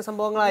അനുഭവിച്ച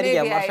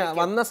സംഭവങ്ങളായിരിക്കാം. പക്ഷെ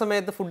വന്ന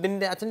സമയത്ത്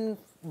ഫുഡിന്റെ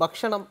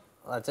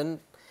അച്ഛൻ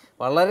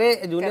വളരെ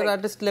ജൂനിയർ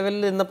ആർട്ടിസ്റ്റ്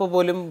ലെവലിൽ നിന്നപ്പോ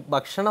പോലും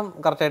ഭക്ഷണം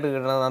കറക്റ്റായിട്ട്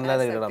കിട്ടണം,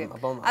 നന്നായിട്ട് കിട്ടണം.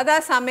 അപ്പം അത് ആ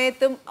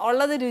സമയത്തും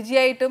ഉള്ളത്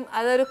രുചിയായിട്ടും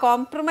അതൊരു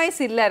കോംപ്രമൈസ്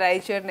ഇല്ല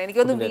രാജുചേട്ടന്.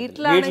 എനിക്കൊന്നും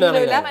വീട്ടിലാണെങ്കിലും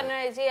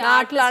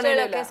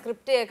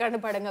സ്ക്രിപ്റ്റ് കേൾക്കാണ്ട്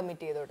പടം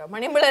കമ്മിറ്റ് ചെയ്തു കേട്ടോ.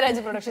 മണിയമ്പിള്ള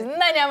രാജു പ്രൊഡക്ഷൻ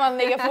എന്നാ ഞാൻ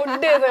വന്നേക്കാം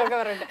ഫുഡ്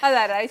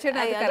അതാ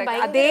രാജുചേട്ടൻ.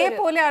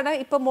 അതേപോലെയാണ്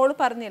ഇപ്പൊ മോള്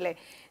പറഞ്ഞില്ലേ,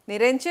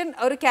 നിരഞ്ജൻ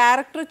ഒരു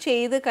ക്യാരക്ടർ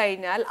ചെയ്ത്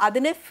കഴിഞ്ഞാൽ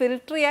അതിനെ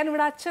ഫിൽട്ടർ ചെയ്യാൻ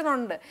ഇവിടെ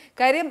അച്ഛനുണ്ട്.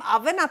 കാര്യം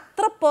അവൻ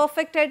അത്ര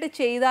പെർഫെക്റ്റ് ആയിട്ട്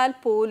ചെയ്താൽ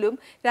പോലും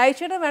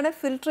രാജേഷേട്ടൻ വേണേൽ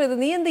ഫിൽട്ടർ ചെയ്ത്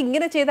നീ എന്ത്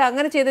ഇങ്ങനെ ചെയ്ത്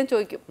അങ്ങനെ ചെയ്തെന്ന്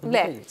ചോദിക്കും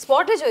അല്ലേ,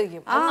 സ്പോട്ടിൽ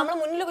ചോദിക്കും, നമ്മൾ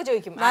മുന്നിലൊക്കെ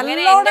ചോദിക്കും,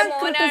 നല്ലോണം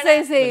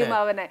ക്രിട്ടിസൈസ് ചെയ്യും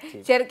അവനെ.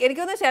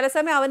 എനിക്കൊന്ന് ചില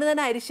സമയം അവന്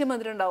തന്നെ അരിശം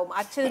വന്നിട്ടുണ്ടാവും,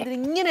 അച്ഛൻ ഇതിന്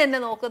ഇങ്ങനെ എന്നെ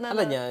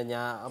നോക്കുന്നത്.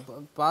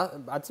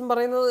 അച്ഛൻ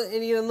പറയുന്നത്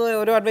എനിക്ക്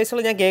ഓരോ അഡ്വൈസുകൾ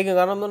ഞാൻ കേൾക്കും.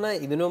 കാരണം എന്ന് പറഞ്ഞാൽ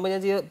ഇതിനു മുമ്പ്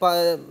ഞാൻ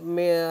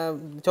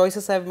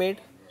ചോയ്സസ് ഹാവ് മെയ്ഡ്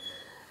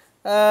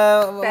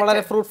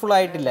വളരെ ഫ്രൂട്ട്ഫുൾ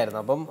ആയിട്ടില്ലായിരുന്നു.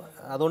 അപ്പം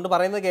അതുകൊണ്ട്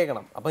പറയുന്നത്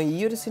കേൾക്കണം. അപ്പം ഈ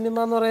ഒരു സിനിമ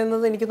എന്ന്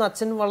പറയുന്നത് എനിക്കൊന്ന്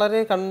അച്ഛൻ വളരെ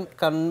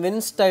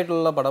കൺവിൻസ്ഡ്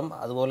ആയിട്ടുള്ള പടം.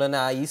 അതുപോലെ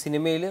തന്നെ ഈ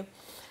സിനിമയിൽ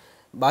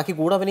ബാക്കി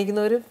കൂടെ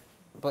അഭിനയിക്കുന്നവർ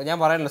ഇപ്പോൾ ഞാൻ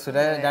പറയണല്ലോ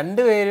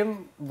രണ്ടുപേരും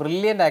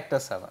ബ്രില്യൻ്റ്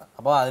ആക്ടേഴ്സാണ്.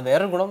 അപ്പോൾ അത്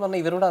വേറൊരു ഗുണം എന്ന്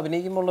പറഞ്ഞാൽ ഇവരോട്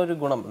അഭിനയിക്കുമ്പോൾ ഉള്ളൊരു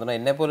ഗുണം എന്ന് പറഞ്ഞാൽ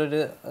എന്നെ പോലൊരു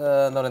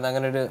എന്താ പറയുന്നത്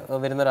അങ്ങനെ ഒരു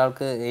വരുന്ന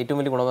ഒരാൾക്ക് ഏറ്റവും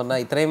വലിയ ഗുണം എന്ന്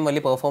പറഞ്ഞാൽ ഇത്രയും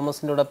വലിയ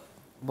പെർഫോമൻസിൻ്റെ കൂടെ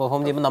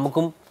പെർഫോം ചെയ്യുമ്പോൾ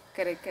നമുക്കും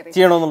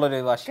ചെയ്യണമെന്നുള്ളൊരു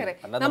വാശി.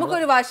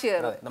 നമുക്കൊരു വാശി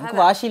നമുക്ക്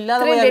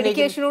വാശിയില്ലാതെ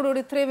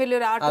ഡെഡിക്കേഷനോടുകൂടി ഇത്രയും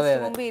വലിയൊരു ആർട്ടിസ്റ്റ്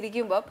മുമ്പ്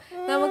ഇരിക്കുമ്പോൾ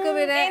നമുക്ക്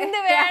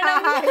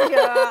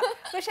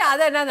പക്ഷെ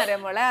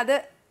അതെന്നാന്നറിയാൻ മോളെ, അത്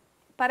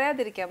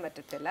പറയാതിരിക്കാൻ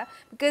പറ്റത്തില്ല.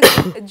 ബിക്കോസ്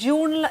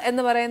ജൂണിൽ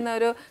എന്ന് പറയുന്ന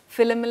ഒരു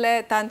ഫിലിമിലെ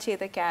താൻ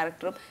ചെയ്ത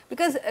ക്യാരക്ടറും,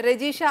 ബിക്കോസ്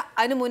രജീഷ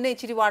അതിന് മുന്നേ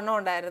ഇച്ചിരി വണ്ണം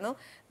ഉണ്ടായിരുന്നു,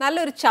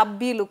 നല്ലൊരു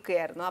ചബ്ബി ലുക്ക്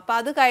ആയിരുന്നു. അപ്പോൾ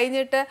അത്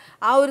കഴിഞ്ഞിട്ട്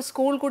ആ ഒരു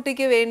സ്കൂൾ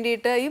കുട്ടിക്ക്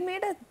വേണ്ടിയിട്ട് you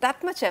made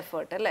that much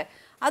effort അല്ലേ,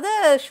 അത്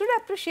ഷുഡ്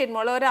അപ്രിഷിയേറ്റ്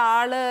മോളെ.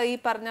 ഒരാൾ ഈ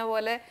പറഞ്ഞ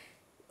പോലെ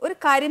ഒരു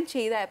കാര്യം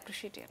ചെയ്ത്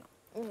അപ്രിഷിയേറ്റ് ചെയ്യണം.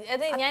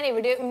 അത് ഞാൻ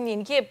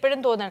എനിക്ക് എപ്പോഴും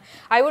തോന്നാണ്,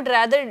 I would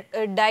rather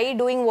dye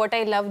doing what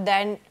I love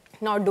than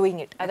not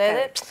doing it.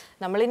 അതായത്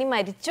നമ്മളിനി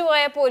മരിച്ചു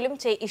പോയാൽ പോലും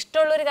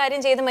ഇഷ്ടമുള്ളൊരു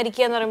കാര്യം ചെയ്ത്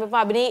മരിക്കുക എന്ന് പറയുമ്പോൾ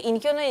ഇപ്പോൾ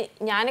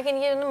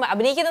എനിക്കൊന്നും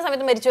അഭിനയിക്കുന്ന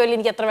സമയത്ത് മരിച്ചു പോയാലും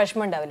എനിക്ക് അത്ര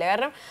വിഷമം ഉണ്ടാവില്ല.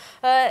 കാരണം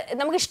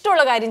നമുക്ക്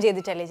ഇഷ്ടമുള്ള കാര്യം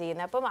ചെയ്തിട്ടല്ലേ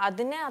ചെയ്യുന്നത്. അപ്പം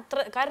അതിനെ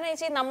കാരണം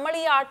വെച്ചാൽ നമ്മൾ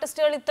ഈ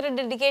ആർട്ടിസ്റ്റുകൾ ഇത്ര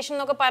ഡെഡിക്കേഷൻ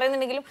എന്നൊക്കെ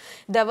പറയുന്നുണ്ടെങ്കിലും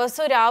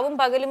ദിവസവും രാവും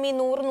പകലും ഈ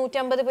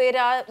 100-150 പേര്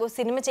ആ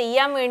സിനിമ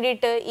ചെയ്യാൻ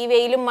വേണ്ടിയിട്ട് ഈ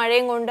വെയിലും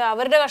മഴയും കൊണ്ട്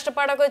അവരുടെ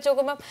കഷ്ടപ്പാടൊക്കെ വെച്ച്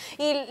നോക്കുമ്പോൾ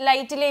ഈ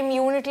ലൈറ്റിലെയും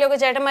യൂണിറ്റിലെയും ഒക്കെ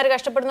ചേട്ടന്മാർ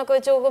കഷ്ടപ്പെടുന്നൊക്കെ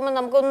വെച്ച് നോക്കുമ്പോൾ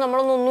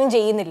നമ്മളൊന്നും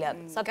ചെയ്യുന്നില്ല.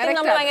 സത്യം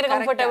നമ്മൾ ഭയങ്കര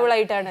കംഫർട്ടബിൾ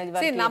ആയിട്ടാണ്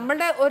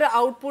നമ്മുടെ ഒരു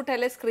ഔട്ട്പുട്ട്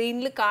അല്ലെ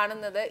സ്ക്രീനിൽ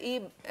കാണുന്നത് ഈ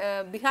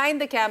ബിഹൈൻഡ്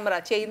ദ ക്യാമറ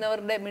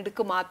ചെയ്യുന്നവരുടെ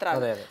മിടുക്ക്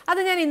മാത്രമാണ്. അത്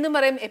ഞാൻ ഇന്നും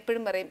പറയും,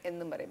 എപ്പോഴും പറയും,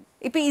 എന്നും പറയും.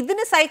 ഇപ്പൊ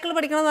ഇതിന് സൈക്കിൾ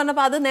പഠിക്കണം എന്ന്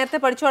പറഞ്ഞപ്പോൾ അത് നേരത്തെ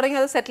പഠിച്ചു തുടങ്ങി,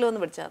 അത് സെറ്റിൽ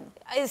വന്ന് പഠിച്ചാണ്.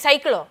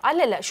 സൈക്കിളോ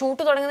അല്ലല്ല,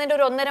 ഷൂട്ട് തുടങ്ങുന്നതിന്റെ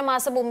ഒരു 1.5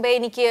 മാസം മുമ്പേ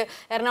എനിക്ക്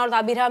എറണാകുളത്ത്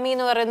അഭിരാമി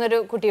എന്ന് പറയുന്ന ഒരു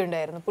കുട്ടി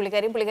ഉണ്ടായിരുന്നു.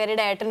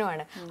 പുള്ളിക്കാരിയുടെ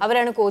ഏട്ടനുമാണ്,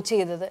 അവരാണ് കോച്ച്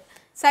ചെയ്തത്.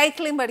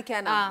 സൈക്ലിംഗ്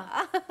പഠിക്കാനാ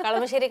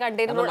കളമശ്ശേരി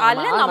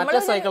കണ്ടെയ്നർ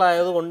സൈക്കിൾ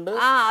ആയതുകൊണ്ട്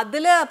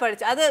അതില്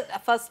പഠിച്ചു. അത്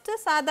ഫസ്റ്റ്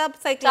സാധാ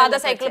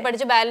സൈക്കിൾ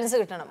പഠിച്ച് ബാലൻസ്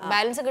കിട്ടണം.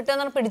 ബാലൻസ്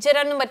കിട്ടുക പിടിച്ചു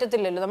തരാനൊന്നും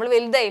പറ്റത്തില്ലല്ലോ, നമ്മൾ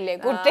വലുതായില്ലേ,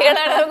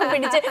 കുട്ടികളാണ്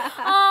പിടിച്ച്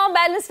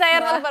ബാലൻസ്ഡ്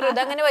ആയെന്നൊക്കെ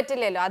പറയുന്നത്, അങ്ങനെ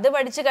പറ്റില്ലല്ലോ. അത്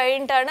പഠിച്ചു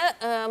കഴിഞ്ഞിട്ടാണ്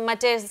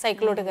മറ്റേ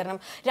സൈക്കിളോട്ട്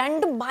കയറണം.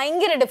 രണ്ടും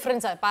ഭയങ്കര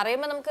ഡിഫറൻസ് ആണ്.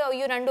 പറയുമ്പോൾ നമുക്ക്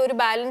അയ്യോ രണ്ടും ഒരു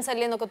ബാലൻസ്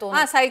അല്ലേ എന്നൊക്കെ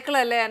തോന്നും. സൈക്കിൾ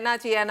അല്ലേ എന്നാ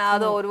ചെയ്യാനാ,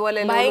 അതോ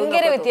ഒരുപോലെ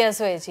ഭയങ്കര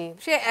വ്യത്യാസമായി ചെയ്യും.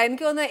 പക്ഷെ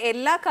എനിക്ക് തോന്നുന്നു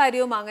എല്ലാ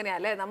കാര്യവും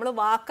അങ്ങനെയല്ലേ, നമ്മൾ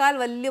വാക്കാൽ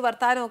വലിയ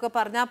വർത്താനം ഒക്കെ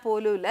പറഞ്ഞാൽ പോലും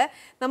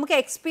നമുക്ക്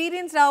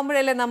എക്സ്പീരിയൻസ്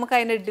ആകുമ്പോഴല്ലേ നമുക്ക്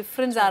അതിന്റെ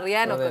ഡിഫറൻസ്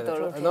അറിയാനൊക്കെ.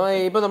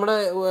 ഇപ്പൊ നമ്മുടെ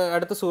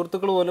അടുത്ത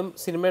സുഹൃത്തുക്കൾ പോലും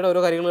സിനിമയുടെ ഓരോ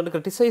കാര്യങ്ങൾ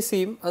ക്രിട്ടിസൈസ്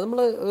ചെയ്യും. അത് നമ്മൾ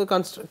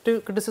കൺസ്ട്രക്റ്റീവ്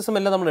ക്രിറ്റിസിസം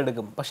എല്ലാം നമ്മൾ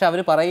എടുക്കും. പക്ഷെ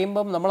അവർ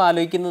പറയുമ്പോൾ നമ്മൾ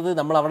ആലോചിക്കുന്നത്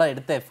നമ്മൾ അവിടെ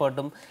എടുത്ത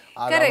എഫേർട്ടും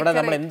അവിടെ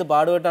നമ്മൾ എന്ത്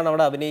പാടുപെട്ടാണ്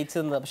അവിടെ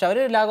അഭിനയിച്ചത്. പക്ഷെ അവർ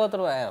ലാഘവത്ര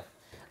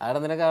അവിടെ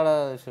നിനക്ക് അവിടെ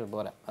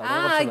പോലെ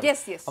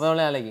അപ്പൊ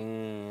നമ്മളെ ആലോചിക്കും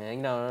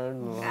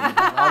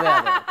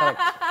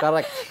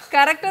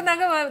കറക്റ്റ്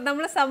എന്നൊക്കെ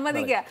നമ്മൾ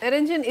സമ്മതിക്കുക.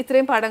 നിരഞ്ജൻ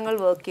ഇത്രയും പടങ്ങൾ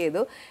വർക്ക്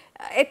ചെയ്തു,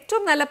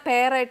 ഏറ്റവും നല്ല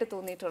പെയറായിട്ട്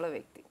തോന്നിയിട്ടുള്ള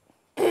വ്യക്തി?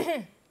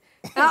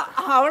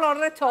 അവൾ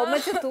ഉടനെ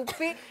ചുമച്ച്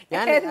തുപ്പി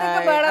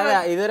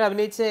ഇതുവരെ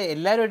അഭിനയിച്ച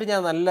എല്ലാവരുമായിട്ട്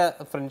ഞാൻ നല്ല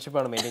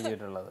ഫ്രണ്ട്ഷിപ്പാണ് മെയിൻറ്റെയിൻ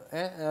ചെയ്തിട്ടുള്ളത്.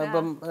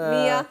 ഇപ്പം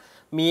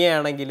മിയ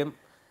ആണെങ്കിലും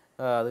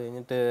അത്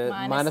കഴിഞ്ഞിട്ട്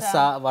മനസ്സ,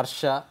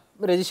 വർഷ,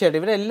 രജിഷ,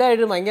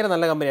 ഇവരെല്ലാവരും ഭയങ്കര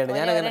നല്ല കമ്പനിയാണ്.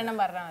 ഞാൻ അങ്ങനെ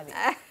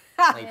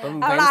ഇപ്പം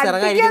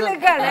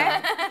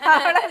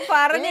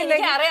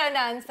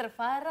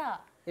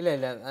ഇല്ല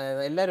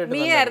എല്ലാവരും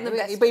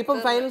ഇപ്പം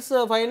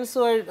ഫൈനൽസ്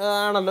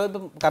ആണല്ലോ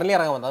ഇപ്പം കറലി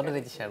ഇറങ്ങാൻ വന്നത്. അതുകൊണ്ട്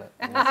രജിഷാണ്.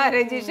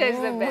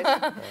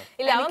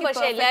 ഇല്ല അവൻ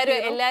പക്ഷെ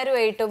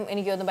എല്ലാവരുമായിട്ടും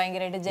എനിക്ക് തോന്നുന്നു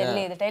ഭയങ്കരമായിട്ട് ജെൽ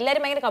ചെയ്തിട്ട്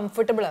എല്ലാവരും ഭയങ്കര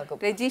കംഫർട്ടബിൾ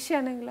ആക്കും. രജീഷ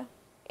ആണെങ്കിലോ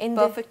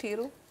പെർഫെക്റ്റ്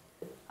ഹീറോ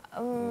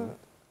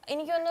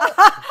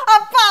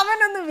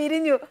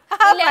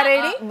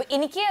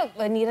എനിക്ക്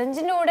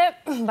നിരഞ്ജന്റെ കൂടെ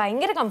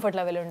ഭയങ്കര കംഫർട്ട്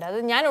ലെവലുണ്ട്. അത്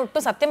ഞാൻ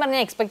ഒട്ടും സത്യം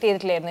പറഞ്ഞാൽ എക്സ്പെക്ട്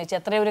ചെയ്തിട്ടില്ലായിരുന്നു ചേച്ചി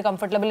അത്രയും ഒരു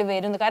കംഫർട്ട് ലെവൽ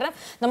വരുന്നു. കാരണം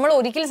നമ്മൾ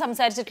ഒരിക്കലും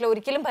സംസാരിച്ചിട്ടില്ല,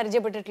 ഒരിക്കലും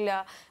പരിചയപ്പെട്ടിട്ടില്ല,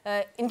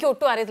 എനിക്ക്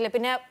ഒട്ടും അറിയത്തില്ല.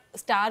 പിന്നെ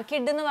സ്റ്റാർ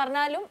കിഡ് എന്ന്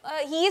പറഞ്ഞാലും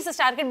he is A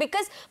star kid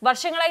because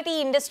വർഷങ്ങളായിട്ട് ഈ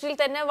ഇൻഡസ്ട്രിയിൽ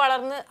തന്നെ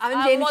വളർന്ന്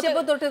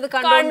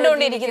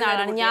കണ്ടുകൊണ്ടിരിക്കുന്ന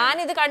ആളാണ്.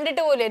 ഞാനിത്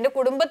കണ്ടിട്ട് പോലും എൻ്റെ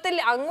കുടുംബത്തിൽ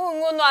അങ്ങും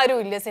ഇങ്ങൊന്നും ആരും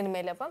ഇല്ല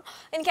സിനിമയിൽ. അപ്പം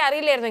എനിക്ക്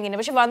അറിയില്ലായിരുന്നു ഇങ്ങനെ.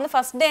 പക്ഷെ വന്ന്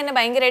ഫസ്റ്റ് ഡേ എന്നെ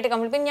ഭയങ്കരമായിട്ട്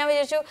കംഫർട്ട്. പിന്നെ ഞാൻ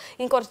വിചാരിച്ചു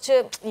ഇനി കുറച്ച്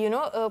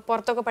യുനോ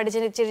പുറത്തൊക്കെ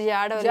പഠിച്ചിട്ട് ഇച്ചിരി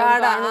ജാട,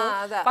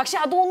 പക്ഷെ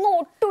അതൊന്നും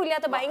ഒട്ടും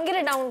ഇല്ലാത്ത ഭയങ്കര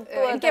ഡൗൺ.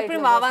 എനിക്ക്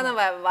എപ്പോഴും വാവാന്ന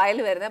വയൽ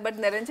വരുന്നത്, ബട്ട്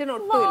നിരഞ്ജൻ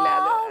ഒട്ടും ഇല്ല.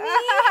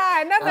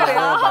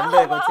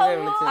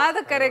 അത്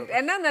കറക്റ്റ്.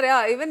 എന്നാന്നറിയോ,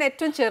 ഇവൻ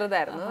ഏറ്റവും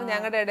ചെറുതായിരുന്നു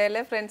ഞങ്ങളുടെ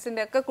ഇടയിലെ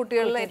ഫ്രണ്ട്സിന്റെ ഒക്കെ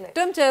കുട്ടികളിൽ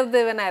ഏറ്റവും ചെറുത്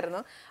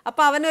ഇവനായിരുന്നു.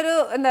 അപ്പൊ അവനൊരു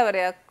എന്താ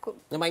പറയാ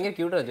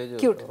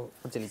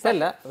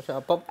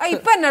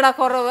ഇപ്പൊ എന്നടാ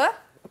കുറവ്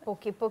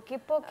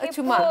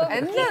ചുമ്മാ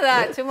എന്നതാ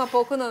ചുമ്മാ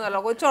പോക്കുന്നല്ലോ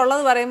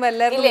കൊച്ചുള്ളത് പറയുമ്പോ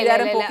എല്ലാവരും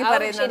വിചാരം പോക്കി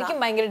പറയുന്നത് ശരിക്കും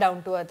ഭയങ്കര ഡൗൺ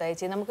ടു എർത്ത്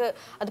അയച്ചു നമുക്ക്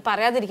അത്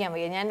പറയാതിരിക്കാൻ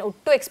വയ്യ ഞാൻ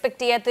ഒട്ടും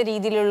എക്സ്പെക്ട് ചെയ്യാത്ത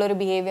രീതിയിലുള്ള ഒരു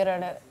ബിഹേവിയർ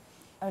ആണ്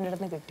അവൻ്റെ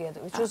അടുത്ത് കിട്ടിയത്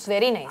which was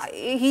very nice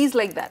he's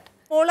like that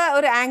ഓളെ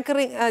ഒരു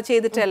ആങ്കറിങ്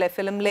ചെയ്തിട്ടല്ലേ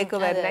ഫിലിമിലേക്ക്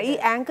വരുന്നത് ഈ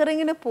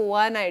ആങ്കറിങ്ങിന്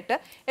പോവാനായിട്ട്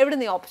എവിടെ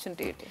നീ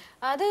ഓപ്പർച്യൂണിറ്റി കിട്ടി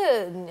അത്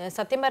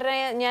സത്യം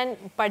പറഞ്ഞാൽ ഞാൻ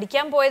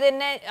പഠിക്കാൻ പോയത്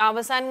തന്നെ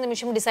അവസാന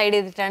നിമിഷം ഡിസൈഡ്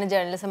ചെയ്തിട്ടാണ്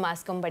ജേർണലിസം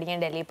മാസ്കും പഠിക്കാൻ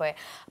ഡൽഹിയിൽ പോയത്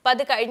അപ്പോൾ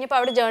അത് കഴിഞ്ഞപ്പോൾ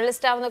അവിടെ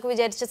ജേർണലിസ്റ്റ് ആവുന്നൊക്കെ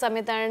വിചാരിച്ച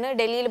സമയത്താണ്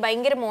ഡെല്ലിയിൽ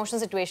ഭയങ്കര മോശം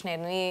സിറ്റുവേഷൻ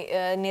ആയിരുന്നു ഈ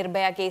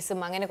നിർഭയ കേസും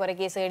അങ്ങനെ കുറേ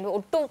കേസ് കഴിഞ്ഞപ്പോൾ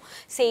ഒട്ടും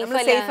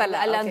സേഫ്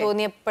അല്ലാന്ന്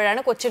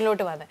തോന്നിയപ്പോഴാണ്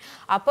കൊച്ചിനിലോട്ട് വന്നത്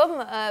അപ്പം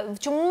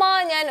ചുമ്മാ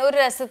ഞാൻ ഒരു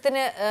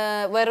രസത്തിന്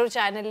വേറൊരു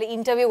ചാനലിൽ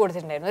ഇന്റർവ്യൂ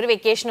കൊടുത്തിട്ടുണ്ടായിരുന്നു ഒരു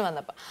വെക്കേഷന്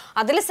വന്നപ്പോൾ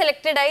അതിൽ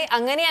സെലക്റ്റഡ് ആയി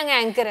അങ്ങനെ അങ്ങ്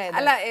ആങ്കർ ആയത്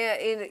അല്ല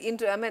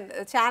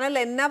ചാനൽ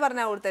എന്നാ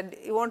പറഞ്ഞാ കൊടുത്തത്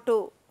യു വാണ്ട് ടു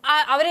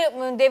അവര്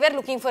they were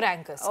looking for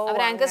anchors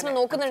അവർ ആങ്കേഴ്സിനെ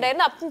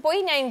നോക്കുന്നുണ്ടായിരുന്നു അപ്പം പോയി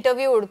ഞാൻ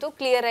ഇന്റർവ്യൂ കൊടുത്തു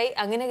ക്ലിയർ ആയി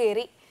അങ്ങനെ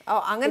കയറി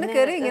അങ്ങനെ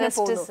കയറി ഇങ്ങനെ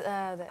പോകുന്നു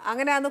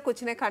അങ്ങനെയാണ്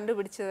കൊച്ചിനെ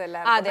കണ്ടുപിടിച്ചതല്ല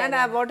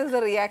വാട്ട് ഇസ്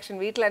ദ റിയാക്ഷൻ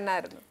വീട്ടിൽ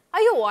എന്നായിരുന്നു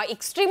അയ്യോ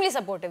എക്സ്ട്രീംലി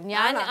സപ്പോർട്ടീവ്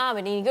ഞാൻ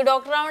എനിക്ക്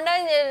ഡോക്ടർ ആവണ്ട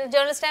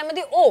ജേർണലിസ്റ്റ് ആയാൽ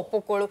മതി ഓ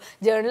പൊക്കോളൂ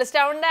ജേർണലിസ്റ്റ്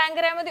ആവണ്ട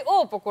ആങ്കർ ആയാൽ മതി ഓ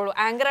പൊക്കോളൂ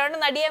ആങ്കർ ആവണ്ട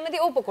നടിയാൽ മതി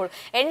ഓ പൊക്കോളൂ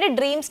എന്റെ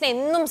ഡ്രീംസിനെ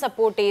എന്നും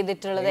സപ്പോർട്ട്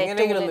ചെയ്തിട്ടുള്ളത്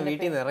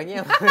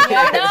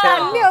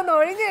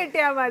ഒഴിഞ്ഞു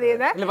കിട്ടിയാൽ മതി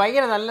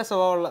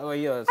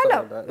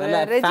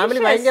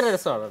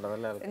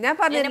ഞാൻ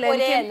പറഞ്ഞില്ല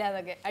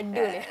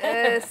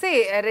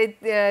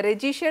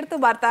രജീഷ അടുത്ത്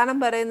വർത്താനം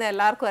പറയുന്ന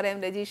എല്ലാവർക്കും അറിയാം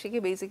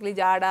രജീഷയ്ക്ക് ബേസിക്കലി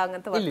ജാട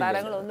അങ്ങനത്തെ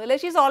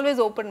വർത്താനങ്ങളൊന്നുമില്ല she is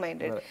always open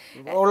minded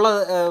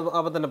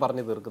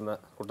പറഞ്ഞു തീർക്കുന്ന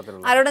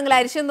കൂട്ടത്തിലുള്ള ആരോടെങ്കിലും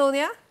അരിശം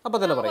തോന്നിയാ അപ്പൊ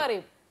തന്നെ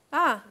പറയും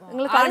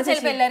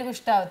ചിലപ്പോൾ എല്ലാവർക്കും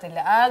ഇഷ്ടാവത്തില്ല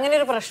അങ്ങനെ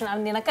ഒരു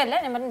പ്രശ്നം നിനക്കല്ല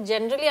ഞാൻ പറഞ്ഞു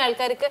ജനറലി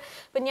ആൾക്കാർക്ക്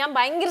ഇപ്പൊ ഞാൻ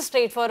ഭയങ്കര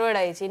സ്ട്രേറ്റ് ഫോർവേഡ്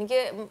അയച്ചു എനിക്ക്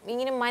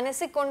ഇങ്ങനെ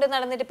മനസ്സിൽ കൊണ്ട്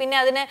നടന്നിട്ട് പിന്നെ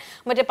അതിനെ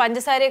മറ്റേ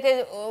പഞ്ചസാരയൊക്കെ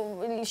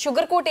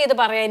ഷുഗർ കോട്ട് ചെയ്ത്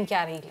പറയാൻ എനിക്ക്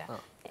അറിയില്ല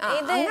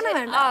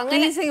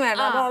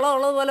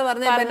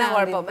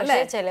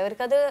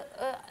ചിലവർക്ക് അത്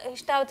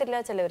ഇഷ്ടാവത്തില്ല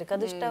ചിലവർക്ക്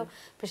അത് ഇഷ്ടാവും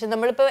പക്ഷെ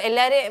നമ്മളിപ്പോ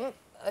എല്ലാരെയും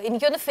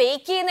എനിക്കൊന്ന്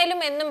ഫേക്ക് ചെയ്യുന്നതിലും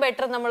എന്നും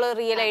ബെറ്റർ നമ്മൾ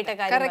റിയൽ ആയിട്ട്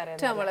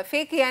നമ്മള്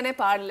ഫേക്ക് ചെയ്യാനേ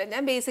പാടില്ല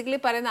ഞാൻ ബേസിക്കലി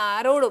പറയുന്ന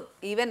ആരോടും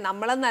ഈവൻ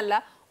നമ്മളെന്നല്ല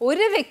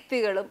ഒരു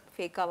വ്യക്തികളും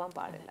ഫേക്ക് ആവാൻ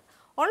പാടില്ല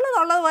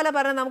ഉള്ളതുപോലെ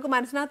പറഞ്ഞാൽ നമുക്ക്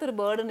മനസ്സിനകത്തൊരു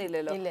ബേർഡൻ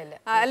ഇല്ലല്ലോ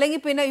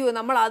അല്ലെങ്കിൽ പിന്നെ അയ്യോ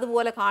നമ്മൾ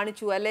അതുപോലെ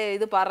കാണിച്ചു അല്ലെ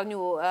ഇത്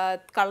പറഞ്ഞു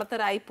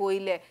കള്ളത്തരായി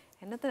പോയില്ലേ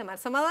എന്നത്തിന്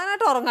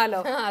മനസ്സമാധാനമായിട്ട് ഉറങ്ങാലോ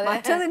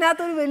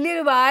മറ്റതിനകത്തൊരു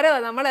വലിയൊരു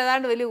ഭാരമാണ് നമ്മൾ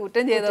ഏതാണ്ട് വലിയ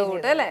കുറ്റം ചെയ്ത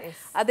കൂട്ടം അല്ലേ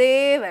അതേ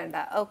വേണ്ട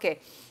ഓക്കെ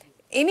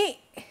ഇനി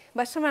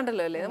ഭക്ഷണം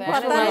വേണ്ടല്ലോ അല്ലേ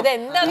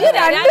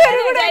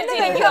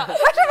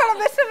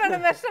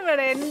ഭക്ഷണം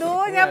വേണം എന്തോ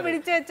ഞാൻ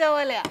പിടിച്ചു വെച്ച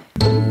പോലെയാ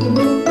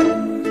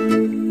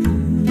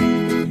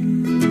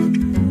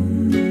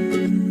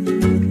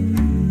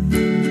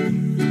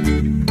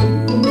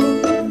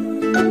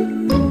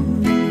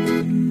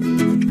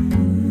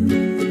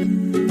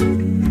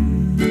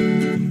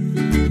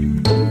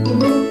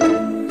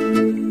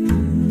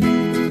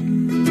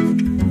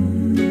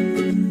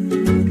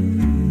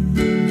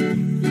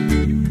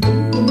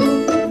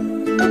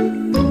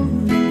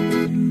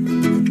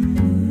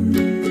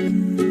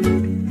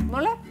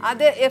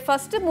അത്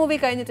ഫസ്റ്റ് മൂവി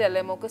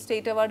കഴിഞ്ഞിട്ടല്ലേ മോക്ക്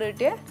സ്റ്റേറ്റ് അവാർഡ്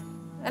കിട്ടിയ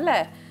അല്ലേ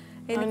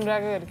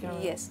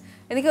യെസ്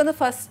എനിക്ക് തോന്നുന്നു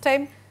ഫസ്റ്റ്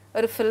ടൈം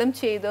ഒരു ഫിലിം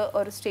ചെയ്ത്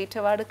ഒരു സ്റ്റേറ്റ്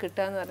അവാർഡ്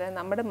കിട്ടുക എന്ന് പറഞ്ഞാൽ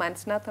നമ്മുടെ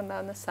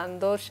മനസ്സിനകത്തുണ്ടാകുന്ന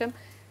സന്തോഷം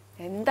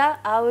എന്താ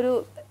ആ ഒരു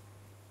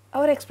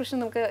എക്സ്പ്രഷൻ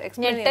നമുക്ക്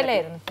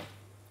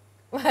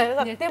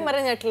സത്യം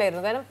പറഞ്ഞ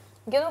ഞെട്ടലായിരുന്നു കാരണം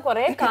എനിക്കൊന്ന്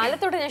കുറെ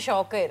കാലത്തോട്ട് ഞാൻ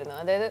ഷോക്കായിരുന്നു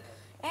അതായത്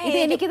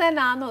എനിക്ക്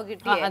തന്നെ ആ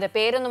നോക്കിട്ട് അതെ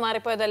പേരൊന്നും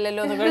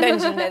മാറിപ്പോയതല്ലോ എന്നൊക്കെ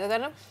ടെൻഷൻ ഉണ്ടായിരുന്നു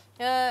കാരണം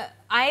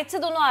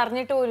അയച്ചതൊന്നും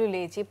അറിഞ്ഞിട്ട് പോലും ഇല്ല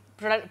ചേച്ചി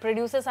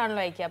പ്രൊഡ്യൂസേഴ്സ്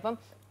ആണല്ലോ അയക്കുക അപ്പം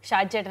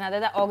ഷാജ് ചേട്ടൻ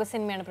അതായത് ഓഗസ്റ്റ്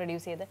സിനിമയാണ്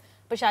പ്രൊഡ്യൂസ് ചെയ്തത്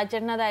അപ്പോൾ ഷാജ്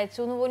ചേട്ടൻ അത് അയച്ചു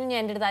എന്ന് പോലും ഞാൻ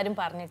എൻ്റെ അടുത്ത് ആരും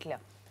പറഞ്ഞിട്ടില്ല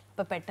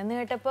അപ്പോൾ പെട്ടെന്ന്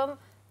കേട്ടപ്പം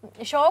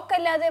ഷോക്ക്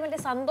അല്ലാതെ മറ്റേ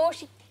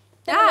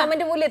സന്തോഷിക്കുന്ന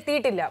മൊമെന്റ് പോലും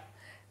എത്തിയിട്ടില്ല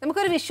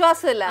നമുക്കൊരു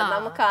വിശ്വാസമില്ല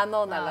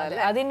നമുക്കാന്നോ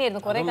അത്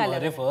തന്നെയായിരുന്നു കുറെ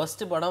കാലം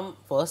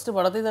ഫസ്റ്റ്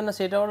പടത്തിൽ തന്നെ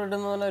സ്റ്റേറ്റ് അവാർഡ്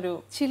കിട്ടുന്ന ഒരു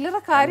ചില്ലറ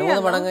കാര്യം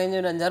പടം കഴിഞ്ഞ്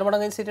ഒരു 5-6 പടം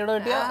കഴിഞ്ഞ് സ്റ്റേറ്റ്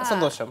അവാർഡ് കിട്ടിയ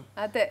സന്തോഷം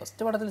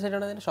ഫസ്റ്റ് പടത്തിൽ സ്റ്റേറ്റ്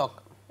അവാർഡ്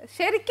ഷോക്ക്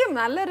ശരിക്കും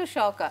നല്ലൊരു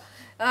ഷോക്കാ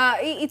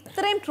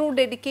ഇത്രയും ട്രൂ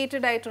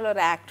ഡെഡിക്കേറ്റഡ് ആയിട്ടുള്ള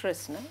ഒരു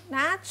ആക്ട്രസിന്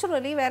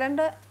നാച്ചുറലി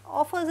വരേണ്ട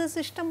ഓഫേഴ്സ്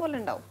ഇഷ്ടം പോലെ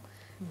ഉണ്ടാവും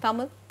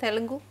തമിഴ്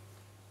തെലുങ്കു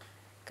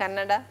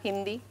കന്നഡ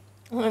ഹിന്ദി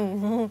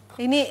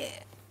ഇനി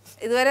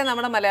ഇതുവരെ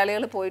നമ്മുടെ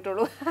മലയാളികൾ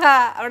പോയിട്ടുള്ളൂ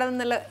അവിടെ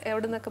നിന്നല്ല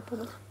എവിടെ നിന്നൊക്കെ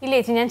പോകുന്നു ഇല്ല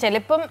ചേച്ചി ഞാൻ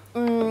ചിലപ്പം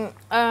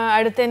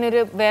അടുത്ത് തന്നെ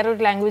ഒരു വേറൊരു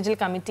ലാംഗ്വേജിൽ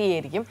കമ്മിറ്റ്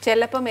ചെയ്യായിരിക്കും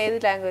ചിലപ്പം ഏത്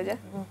ലാംഗ്വേജ്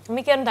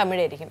മിക്കവാറും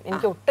തമിഴായിരിക്കും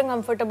എനിക്ക് ഒട്ടും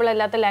കംഫർട്ടബിൾ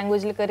അല്ലാത്ത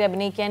ലാംഗ്വേജിൽ കയറി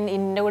അഭിനയിക്കാൻ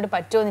എൻ്റെ കൂടെ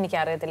പറ്റുമോ എന്ന് എനിക്ക്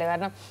അറിയത്തില്ല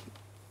കാരണം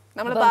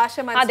ഭാഷ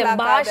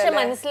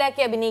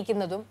മനസ്സിലാക്കി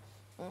അഭിനയിക്കുന്നതും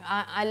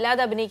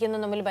അല്ലാതെ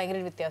അഭിനയിക്കുന്നതും തമ്മിൽ ഭയങ്കര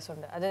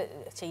വ്യത്യാസമുണ്ട് അത്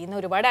ചെയ്യുന്ന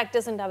ഒരുപാട്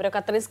ആക്ടേഴ്സ് ഉണ്ട് അവരൊക്കെ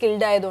അത്രയും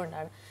സ്കിൽഡ്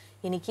ആയതുകൊണ്ടാണ്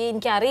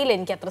എനിക്കറിയില്ല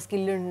എനിക്ക് അത്ര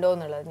സ്കില്ലുണ്ടോ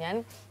എന്നുള്ളത്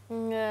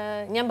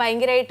ഞാൻ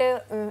ഭയങ്കരമായിട്ട്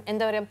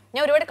എന്താ പറയുക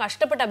ഞാൻ ഒരുപാട്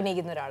കഷ്ടപ്പെട്ട്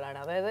അഭിനയിക്കുന്ന ഒരാളാണ്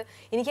അതായത്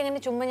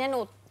എനിക്കങ്ങനെ ചുമ്മാ ഞാൻ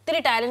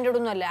ഒത്തിരി ടാലൻറ്റഡ്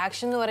ഒന്നും അല്ല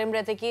ആക്ഷൻ എന്ന്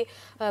പറയുമ്പോഴത്തേക്ക്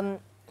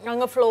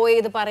അങ്ങ് ഫ്ലോ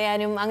ചെയ്ത്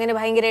പറയാനും അങ്ങനെ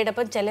ഭയങ്കരമായിട്ട്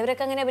അപ്പം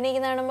ചിലവരൊക്കെ അങ്ങനെ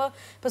അഭിനയിക്കുന്ന കാണുമ്പോൾ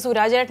ഇപ്പോൾ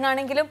സുരാജ്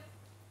ചേട്ടനാണെങ്കിലും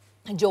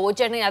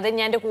ജോച്ചേട്ടൻ അത്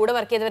ഞാൻ എൻ്റെ കൂടെ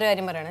വർക്ക് ചെയ്തവരുടെ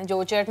കാര്യം പറയുന്നത്.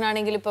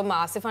 ജോച്ചേട്ടനാണെങ്കിലും ഇപ്പം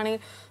ആസിഫ്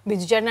ആണെങ്കിലും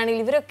ബിജു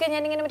ചേട്ടനാണെങ്കിലും ഇവരൊക്കെ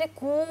ഞാനിങ്ങനെ മറ്റേ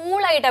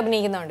കൂളായിട്ട്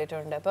അഭിനയിക്കുന്ന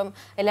കണ്ടിട്ടുണ്ട്. അപ്പം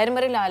എല്ലാവരും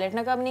പറയും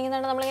ലാലേട്ടനൊക്കെ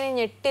അഭിനയിക്കുന്നുണ്ട് നമ്മളിങ്ങനെ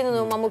ഞെട്ടി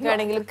നിന്നു.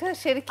 മമ്മൂക്കാണെങ്കിലും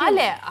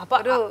അല്ലേ. അപ്പൊ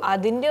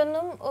അതിൻ്റെ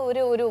ഒന്നും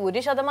ഒരു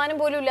ശതമാനം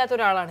പോലും ഇല്ലാത്ത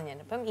ഒരാളാണ് ഞാൻ.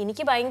 അപ്പം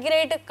എനിക്ക്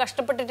ഭയങ്കരമായിട്ട്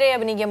കഷ്ടപ്പെട്ടിട്ടേ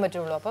അഭിനയിക്കാൻ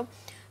പറ്റുള്ളൂ. അപ്പം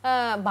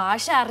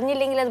ഭാഷ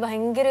അറിഞ്ഞില്ലെങ്കിൽ അത്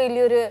ഭയങ്കര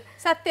വലിയൊരു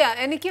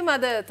എനിക്കും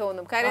അത്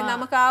തോന്നും. കാര്യം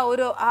നമുക്ക് ആ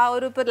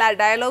ഒരു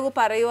ഡയലോഗ്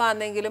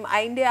പറയുവാണെങ്കിലും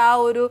അതിന്റെ ആ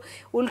ഒരു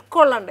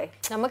ഉൾക്കൊള്ളണ്ടേ.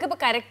 നമുക്കിപ്പോൾ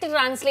കറക്റ്റ്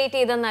ട്രാൻസ്ലേറ്റ്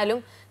ചെയ്തെന്നാലും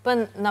ഇപ്പം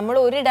നമ്മൾ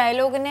ഒരു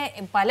ഡയലോഗിന്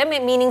പല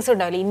മീനിങ്സ്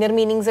ഉണ്ടാവില്ല. ഇന്നർ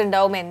മീനിങ്സ്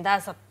ഉണ്ടാവും, എന്താ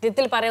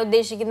സത്യത്തിൽ പറയാൻ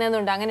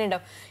ഉദ്ദേശിക്കുന്നതെന്നുണ്ട്, അങ്ങനെ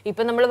ഉണ്ടാവും.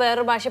 ഇപ്പം നമ്മൾ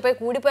വേറൊരു ഭാഷ പോയി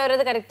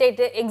കൂടിപ്പോയവരത് കറക്റ്റ്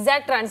ആയിട്ട്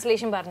എക്സാക്ട്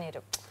ട്രാൻസ്ലേഷൻ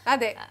പറഞ്ഞുതരും.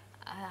 അതെ,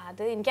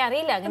 അത്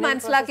എനിക്കറിയില്ല. അങ്ങനെ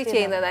മനസ്സിലാക്കി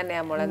ചെയ്യുന്നത്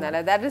തന്നെയാണ് മോളെ.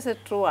 എന്നാലും that is A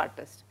true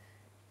artist.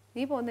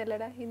 നീ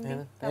പോകുന്നില്ലടാ ഹിന്ദി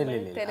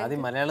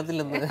ആദ്യം മലയാളത്തിൽ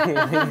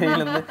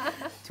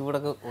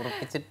ചൂടൊക്കെ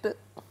ഉറപ്പിച്ചിട്ട്.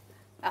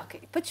 ഓക്കെ,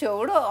 ഇപ്പൊ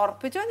ചൂട്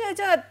ഉറപ്പിച്ചോന്ന്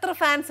ചോദിച്ചാൽ എത്ര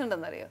ഫാൻസ്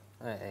ഉണ്ടെന്നറിയോ?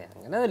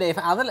 അങ്ങനെ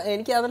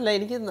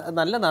എനിക്ക്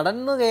നല്ല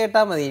നടന്ന്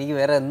കേട്ടാൽ മതി. എനിക്ക്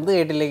വേറെ എന്ത്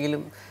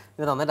കേട്ടില്ലെങ്കിലും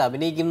ഇത് നന്നായിട്ട്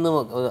അഭിനയിക്കുന്നു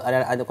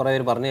കുറെ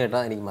പേര് പറഞ്ഞു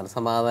കേട്ടാൽ എനിക്ക്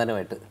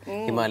മനസ്സമാധാനമായിട്ട്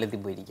ഹിമാലയത്തിൽ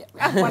പോയിരിക്കാം.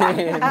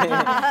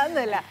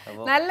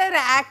 നല്ലൊരു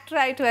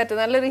ആക്ടറായിട്ട് വരട്ടെ,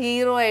 നല്ലൊരു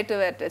ഹീറോ ആയിട്ട്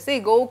വരട്ടെ. സി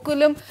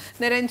ഗോകുലും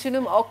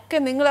നിരഞ്ജനും ഒക്കെ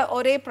നിങ്ങൾ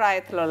ഒരേ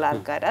പ്രായത്തിലുള്ള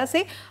ആൾക്കാരാ.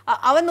 സി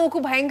അവൻ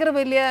നോക്കൂ ഭയങ്കര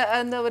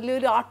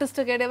വലിയൊരു ആർട്ടിസ്റ്റ്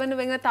ഒക്കെ ആയിട്ട് അവൻ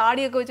ഭയങ്കര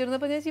താടിയൊക്കെ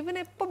വെച്ചിരുന്നപ്പോ ഞാൻ ഇവൻ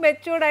എപ്പോ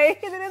മെച്ചൂർഡായി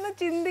ഇതിനൊന്നും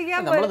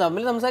ചിന്തിക്കാൻ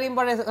തമ്മിൽ സംസാരിക്കും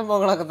പഴയ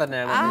സംഭവങ്ങളൊക്കെ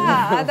തന്നെയാണ്.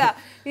 അതാ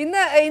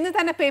ഇന്ന്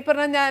തന്നെ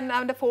പേപ്പറിന് ഞാൻ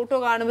അവന്റെ ഫോട്ടോ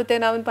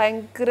കാണുമ്പോഴത്തേനും അവൻ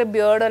ഭയങ്കര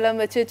ബിയേർഡെല്ലാം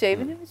വെച്ച്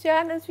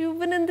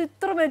ഇവനെന്ത്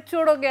ഇത്ര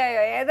മെച്ചൂർഡൊക്കെ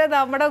ആയോ? ഏതാ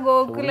നമ്മുടെ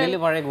ഗോകുലം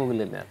പഴയ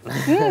ഗോകുലം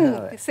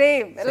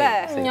സെയിം അല്ലേ?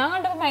 ഞാൻ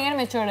കണ്ടപ്പോ ഭയങ്കര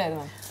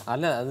മെച്ചൂർഡായിരുന്നു.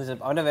 അല്ല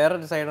അവന്റെ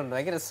വേറൊരു സൈഡ് ഉണ്ട്,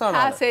 ഭയങ്കര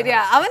രസമാണ്. ശരിയാ,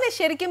 അവന്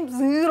ശരിക്കും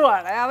സീറോ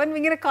ആണ്. അവൻ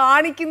ഇങ്ങനെ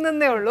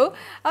കാണിക്കുന്നേ ഉള്ളൂ.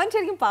 അവൻ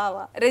ശരിക്കും പാവ.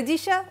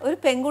 രജീഷ ഒരു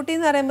പെൺകുട്ടി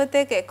എന്ന്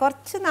പറയുമ്പോഴത്തേക്ക്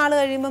കുറച്ച് നാൾ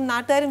കഴിയുമ്പോൾ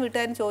നാട്ടുകാരും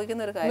വീട്ടുകാരും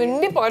ചോദിക്കുന്ന ഒരു കാര്യം,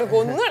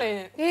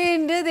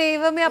 എന്റെ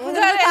ദൈവമേ, അപ്പൊ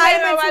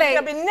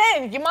പിന്നെ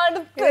എനിക്ക്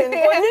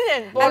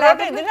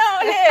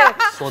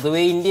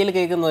പൊതുവെ ഇന്ത്യയിൽ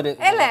കേൾക്കുന്നവര്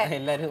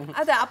എല്ലാരും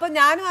അതെ. അപ്പൊ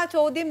ഞാനും ആ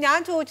ചോദ്യം ഞാൻ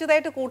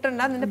ചോദിച്ചതായിട്ട്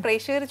കൂട്ടണ്ട, നിന്റെ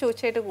പ്രേക്ഷകർ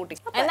ചോദിച്ചായിട്ട് കൂട്ടി.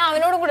 എന്നാ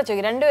അവനോടും കൂടെ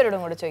ചോദിക്കും,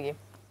 രണ്ടുപേരോടും കൂടെ ചോദിക്കും.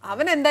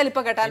 അവൻ എന്തായാലും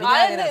ഇപ്പൊ കേട്ടാലും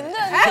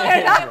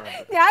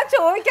ഞാൻ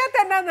ചോദിക്കാത്ത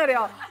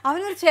എന്നാന്നറിയോ,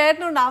 അവനൊരു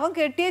ചേട്ടനുണ്ട്, അവൻ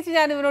കെട്ടിയേച്ച്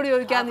ഞാൻ ഇവനോട്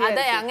ചോദിക്കാന്ന്.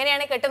 അതെ,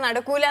 അങ്ങനെയാണെങ്കിൽ കെട്ട്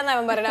നടക്കൂല എന്ന്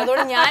അവൻ പറയുന്നത്.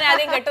 അതുകൊണ്ട് ഞാൻ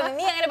ആദ്യം കെട്ടുന്നു.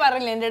 നീ അങ്ങനെ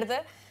പറഞ്ഞില്ല എന്റെ അടുത്ത്,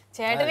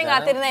 ചേട്ടനും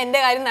കാത്തിരുന്ന എന്റെ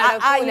കാര്യം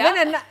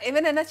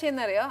ഇവൻ എന്നാ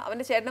ചെയ്യുന്നറിയോ,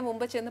 അവന്റെ ചേട്ടന്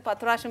മുമ്പ് ചെന്ന്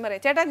 10 പ്രാവശ്യം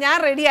പറയാം, ചേട്ടാ ഞാൻ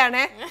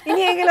റെഡിയാണേ,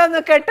 ഇനിയെങ്കിലും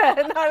ഒന്ന് കെട്ട്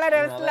എന്നുള്ള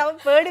രവസ്ഥയിൽ അവൻ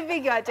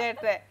പേടിപ്പിക്കുക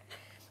ചേട്ടനെ.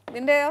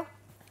 നിന്റെയോ?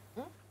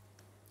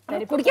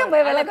 കുടിക്കാൻ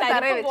പോയ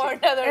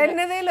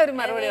എന്നതേലും ഒരു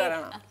മറുപടി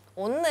പറയണം.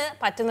 ഒന്ന്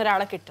പറ്റുന്ന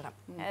ഒരാളെ കിട്ടണം,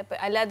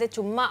 അല്ലാതെ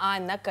ചുമ്മാ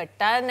എന്നാ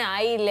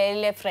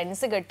കെട്ടാനായില്ലേ,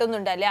 ഫ്രണ്ട്സ്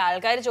കെട്ടുന്നുണ്ട് അല്ലെ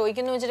ആൾക്കാർ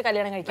ചോദിക്കുന്നു വെച്ചിട്ട്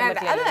കല്യാണം കഴിക്കാൻ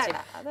പറ്റില്ല.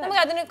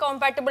 നമുക്ക് അതിന്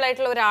കോമ്പാറ്റബിൾ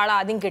ആയിട്ടുള്ള ഒരാൾ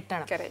ആദ്യം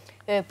കിട്ടണം.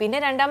 പിന്നെ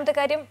രണ്ടാമത്തെ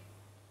കാര്യം,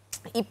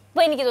 ഇപ്പൊ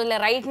എനിക്ക്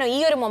തോന്നില്ല റൈറ്റ് നോ ഈ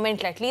ഒരു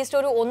മൊമെന്റിൽ അറ്റ്ലീസ്റ്റ്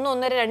ഒരു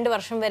 1-1.5-2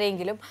 വർഷം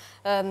വരെയെങ്കിലും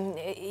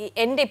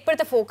എന്റെ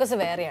ഇപ്പോഴത്തെ ഫോക്കസ്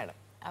വേറെയാണ്.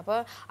 അപ്പൊ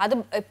അത്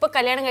ഇപ്പൊ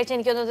കല്യാണം കഴിച്ചാൽ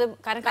എനിക്ക് തോന്നുന്നത്,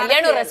 കാരണം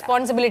കല്യാണം ഒരു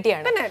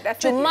റെസ്പോൺസിബിലിറ്റിയാണ്.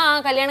 ചുമ്മാ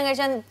കല്യാണം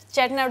കഴിച്ചാൽ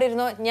ചേട്ടൻ അവിടെ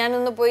ഇരുന്നോ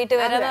ഞാനൊന്ന് പോയിട്ട്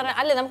വരാന്ന് പറഞ്ഞാൽ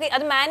അല്ല, നമുക്ക്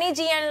അത് മാനേജ്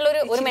ചെയ്യാനുള്ള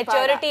ഒരു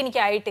മെച്ചോറിറ്റി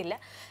എനിക്ക് ആയിട്ടില്ല.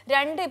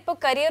 2, ഇപ്പൊ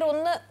കരിയർ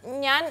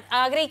ഞാൻ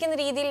ആഗ്രഹിക്കുന്ന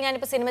രീതിയിൽ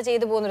ഞാനിപ്പോ സിനിമ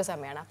ചെയ്തു പോകുന്നൊരു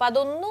സമയമാണ്. അപ്പൊ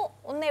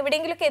അതൊന്ന്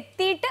എവിടെയെങ്കിലും ഒക്കെ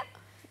എത്തിയിട്ട്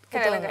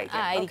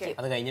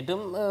അത് കഴിഞ്ഞിട്ടും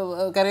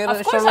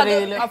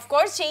ഓഫ്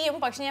കോഴ്സ് ചെയ്യും.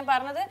 പക്ഷെ ഞാൻ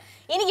പറഞ്ഞത്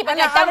എനിക്ക്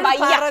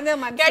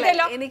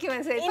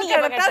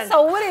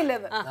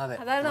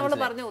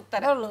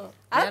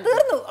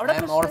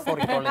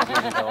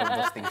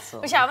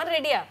പക്ഷെ അവൻ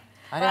റെഡിയാ,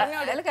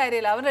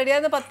 കാര്യമില്ല. അവൻ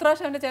റെഡിയാന്ന് 10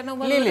 പ്രാവശ്യം അവന്റെ ചേട്ടനെ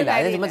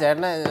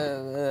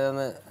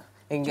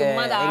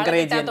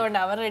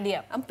അവൻ റെഡിയാ.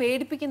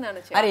 പേടിപ്പിക്കുന്നതാണ്.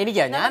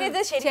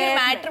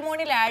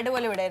 മാട്രിമോണിയൽ ആഡ്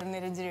പോലെ വിടായിരുന്നു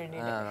നിരഞ്ജന് വേണ്ടി.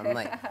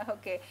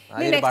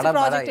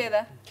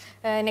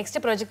 നെക്സ്റ്റ്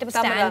പ്രോജക്റ്റ്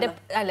സ്റ്റാൻഡപ്പ്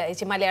അല്ല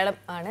മലയാളം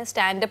ആണ്.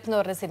 സ്റ്റാൻഡപ്പ് എന്ന്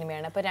പറഞ്ഞ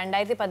സിനിമയാണ്. അപ്പോൾ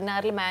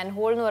 2016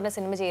 മാൻഹോൾ എന്ന് പറഞ്ഞ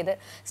സിനിമ ചെയ്ത്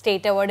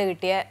സ്റ്റേറ്റ് അവാർഡ്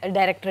കിട്ടിയ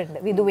ഡയറക്ടർ ഉണ്ട്,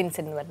 വിധു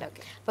വിൻസൻ എന്ന് പറഞ്ഞ.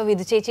 അപ്പോൾ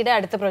വിധു ചേച്ചിയുടെ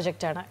അടുത്ത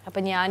പ്രൊജക്റ്റാണ്.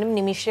 അപ്പോൾ ഞാനും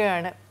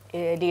നിമിഷയാണ്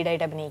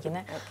ലീഡായിട്ട്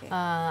അഭിനയിക്കുന്നത്.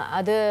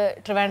 അത്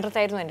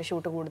ട്രിവാൻഡ്രത്തായിരുന്നു എൻ്റെ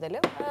ഷൂട്ട് കൂടുതൽ.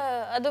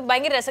 അത്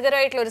ഭയങ്കര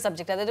രസകരമായിട്ടുള്ള ഒരു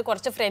സബ്ജക്റ്റ്. അതായത്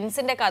കുറച്ച്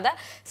ഫ്രണ്ട്സിൻ്റെ കഥ,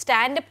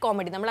 സ്റ്റാൻഡപ്പ്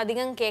കോമഡി. നമ്മൾ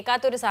അധികം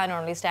കേൾക്കാത്തൊരു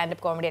സാധനമാണല്ലോ ഈ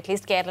സ്റ്റാൻഡപ്പ് കോമഡി,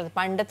 അറ്റ്ലീസ്റ്റ് കേരളത്തിൽ.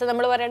 പണ്ടത്തെ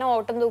നമ്മൾ പറയുന്ന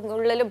ഓട്ടം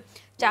തൂങ്ങലിലും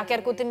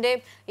ചാക്യാർകൂത്തിൻ്റെ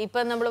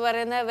ഇപ്പം നമ്മൾ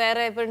പറയുന്ന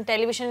വേറെ ഇപ്പം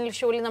ടെലിവിഷൻ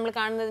ഷോയിൽ നമ്മൾ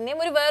കാണുന്നതിൻ്റെയും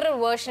വേറൊരു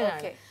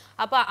വേർഷനാണ്.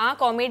 അപ്പോൾ ആ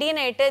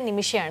കൊമേഡിയനായിട്ട്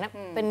നിമിഷയാണ്.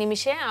 ഇപ്പം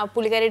നിമിഷ ആ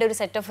പുള്ളിക്കാരിയുടെ ഒരു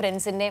സെറ്റ് ഓഫ്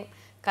ഫ്രണ്ട്സിൻ്റെയും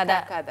കഥ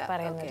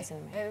പറയുന്ന ഒരു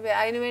സിനിമ.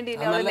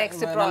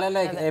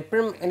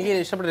 എപ്പോഴും എനിക്ക്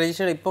ഇഷ്ടപ്പെട്ട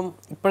രജിസ്റ്റർ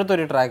ഇപ്പോഴത്തെ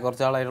ഒരു ട്രാക്ക്,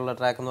 കുറച്ചാളായിട്ടുള്ള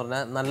ട്രാക്ക് എന്ന്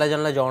പറഞ്ഞാൽ നല്ല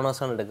നല്ല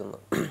ജോണേഴ്സാണ് എടുക്കുന്നത്.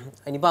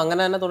 ഇനിയിപ്പോൾ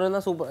അങ്ങനെ തന്നെ തുടരുന്ന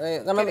സൂപ്പർ,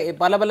 കാരണം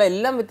പല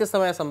എല്ലാം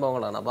വ്യത്യസ്തമായ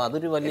സംഭവങ്ങളാണ്. അപ്പോൾ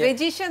അതൊരു വലിയ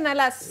രജീഷ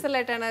നല്ല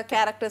അസലായിട്ടാണ്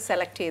ക്യാരക്ടർ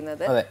സെലക്ട്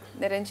ചെയ്യുന്നത്.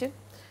 നിരഞ്ജൻ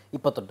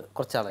ഇപ്പൊ തൊട്ട്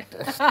കുറച്ചാളായിട്ട്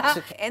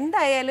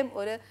എന്തായാലും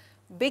ഒരു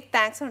ബിഗ്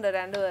താങ്ക്സ് ഉണ്ട്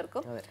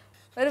രണ്ടുപേർക്കും.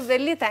 ഒരു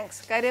വലിയ താങ്ക്സ്.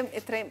 കാര്യം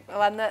ഇത്രയും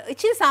വന്ന്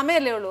ഇച്ചിരി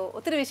സമയമല്ലേ ഉള്ളൂ,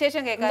 ഒത്തിരി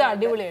വിശേഷം കേൾക്കാൻ.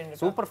 അടിപൊളിയാണ്.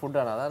 സൂപ്പർ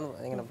ഫുഡാണ്, അതാണ്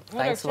ഇങ്ങനെ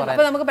താങ്ക്സ് പറയാൻ.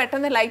 അപ്പൊ നമുക്ക്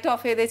പെട്ടെന്ന് ലൈറ്റ്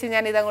ഓഫ് ചെയ്തേച്ച്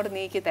ഞാൻ ഇതങ്ങോട്ട്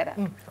നീക്കി തരാം.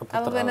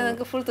 അപ്പൊ പിന്നെ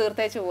നിങ്ങൾക്ക് ഫുൾ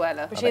തീർത്തേച്ച്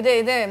പോവാലോ. പക്ഷെ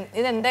ഇത്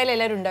എന്തായാലും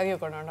എല്ലാവരും ഉണ്ടാക്കി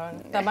വെക്കണോ,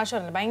 തമാശ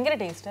പറഞ്ഞില്ല, ഭയങ്കര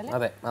ടേസ്റ്റ് അല്ലേ.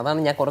 അതെ,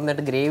 അതാണ് ഞാൻ കുറെ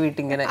നേരത്തെ ഗ്രേവി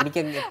ഇട്ട് ഇങ്ങനെ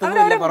എനിക്ക്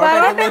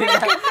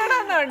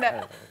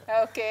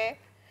ഓക്കെ.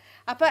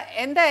 അപ്പൊ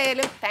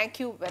എന്തായാലും thank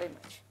you very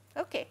much.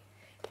 Okay,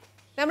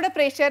 നമ്മുടെ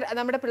പ്രേക്ഷകർ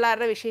നമ്മുടെ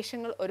പിള്ളേരുടെ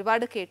വിശേഷങ്ങൾ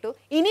ഒരുപാട് കേട്ടു.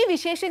 ഇനി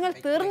വിശേഷങ്ങൾ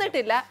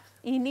തീർന്നിട്ടില്ല,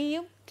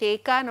 ഇനിയും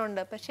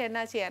കേൾക്കാനുണ്ട്. പക്ഷെ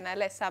എന്നാ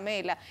ചെയ്യാനല്ലേ,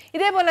 സമയമില്ല.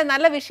 ഇതേപോലെ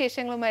നല്ല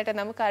വിശേഷങ്ങളുമായിട്ട്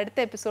നമുക്ക് അടുത്ത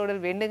എപ്പിസോഡിൽ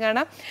വീണ്ടും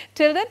കാണാം.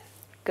 Till then,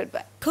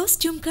 goodbye.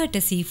 Costume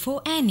courtesy for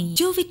Annie,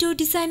 Jovito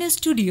Designer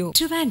Studio,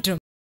 Trivandrum.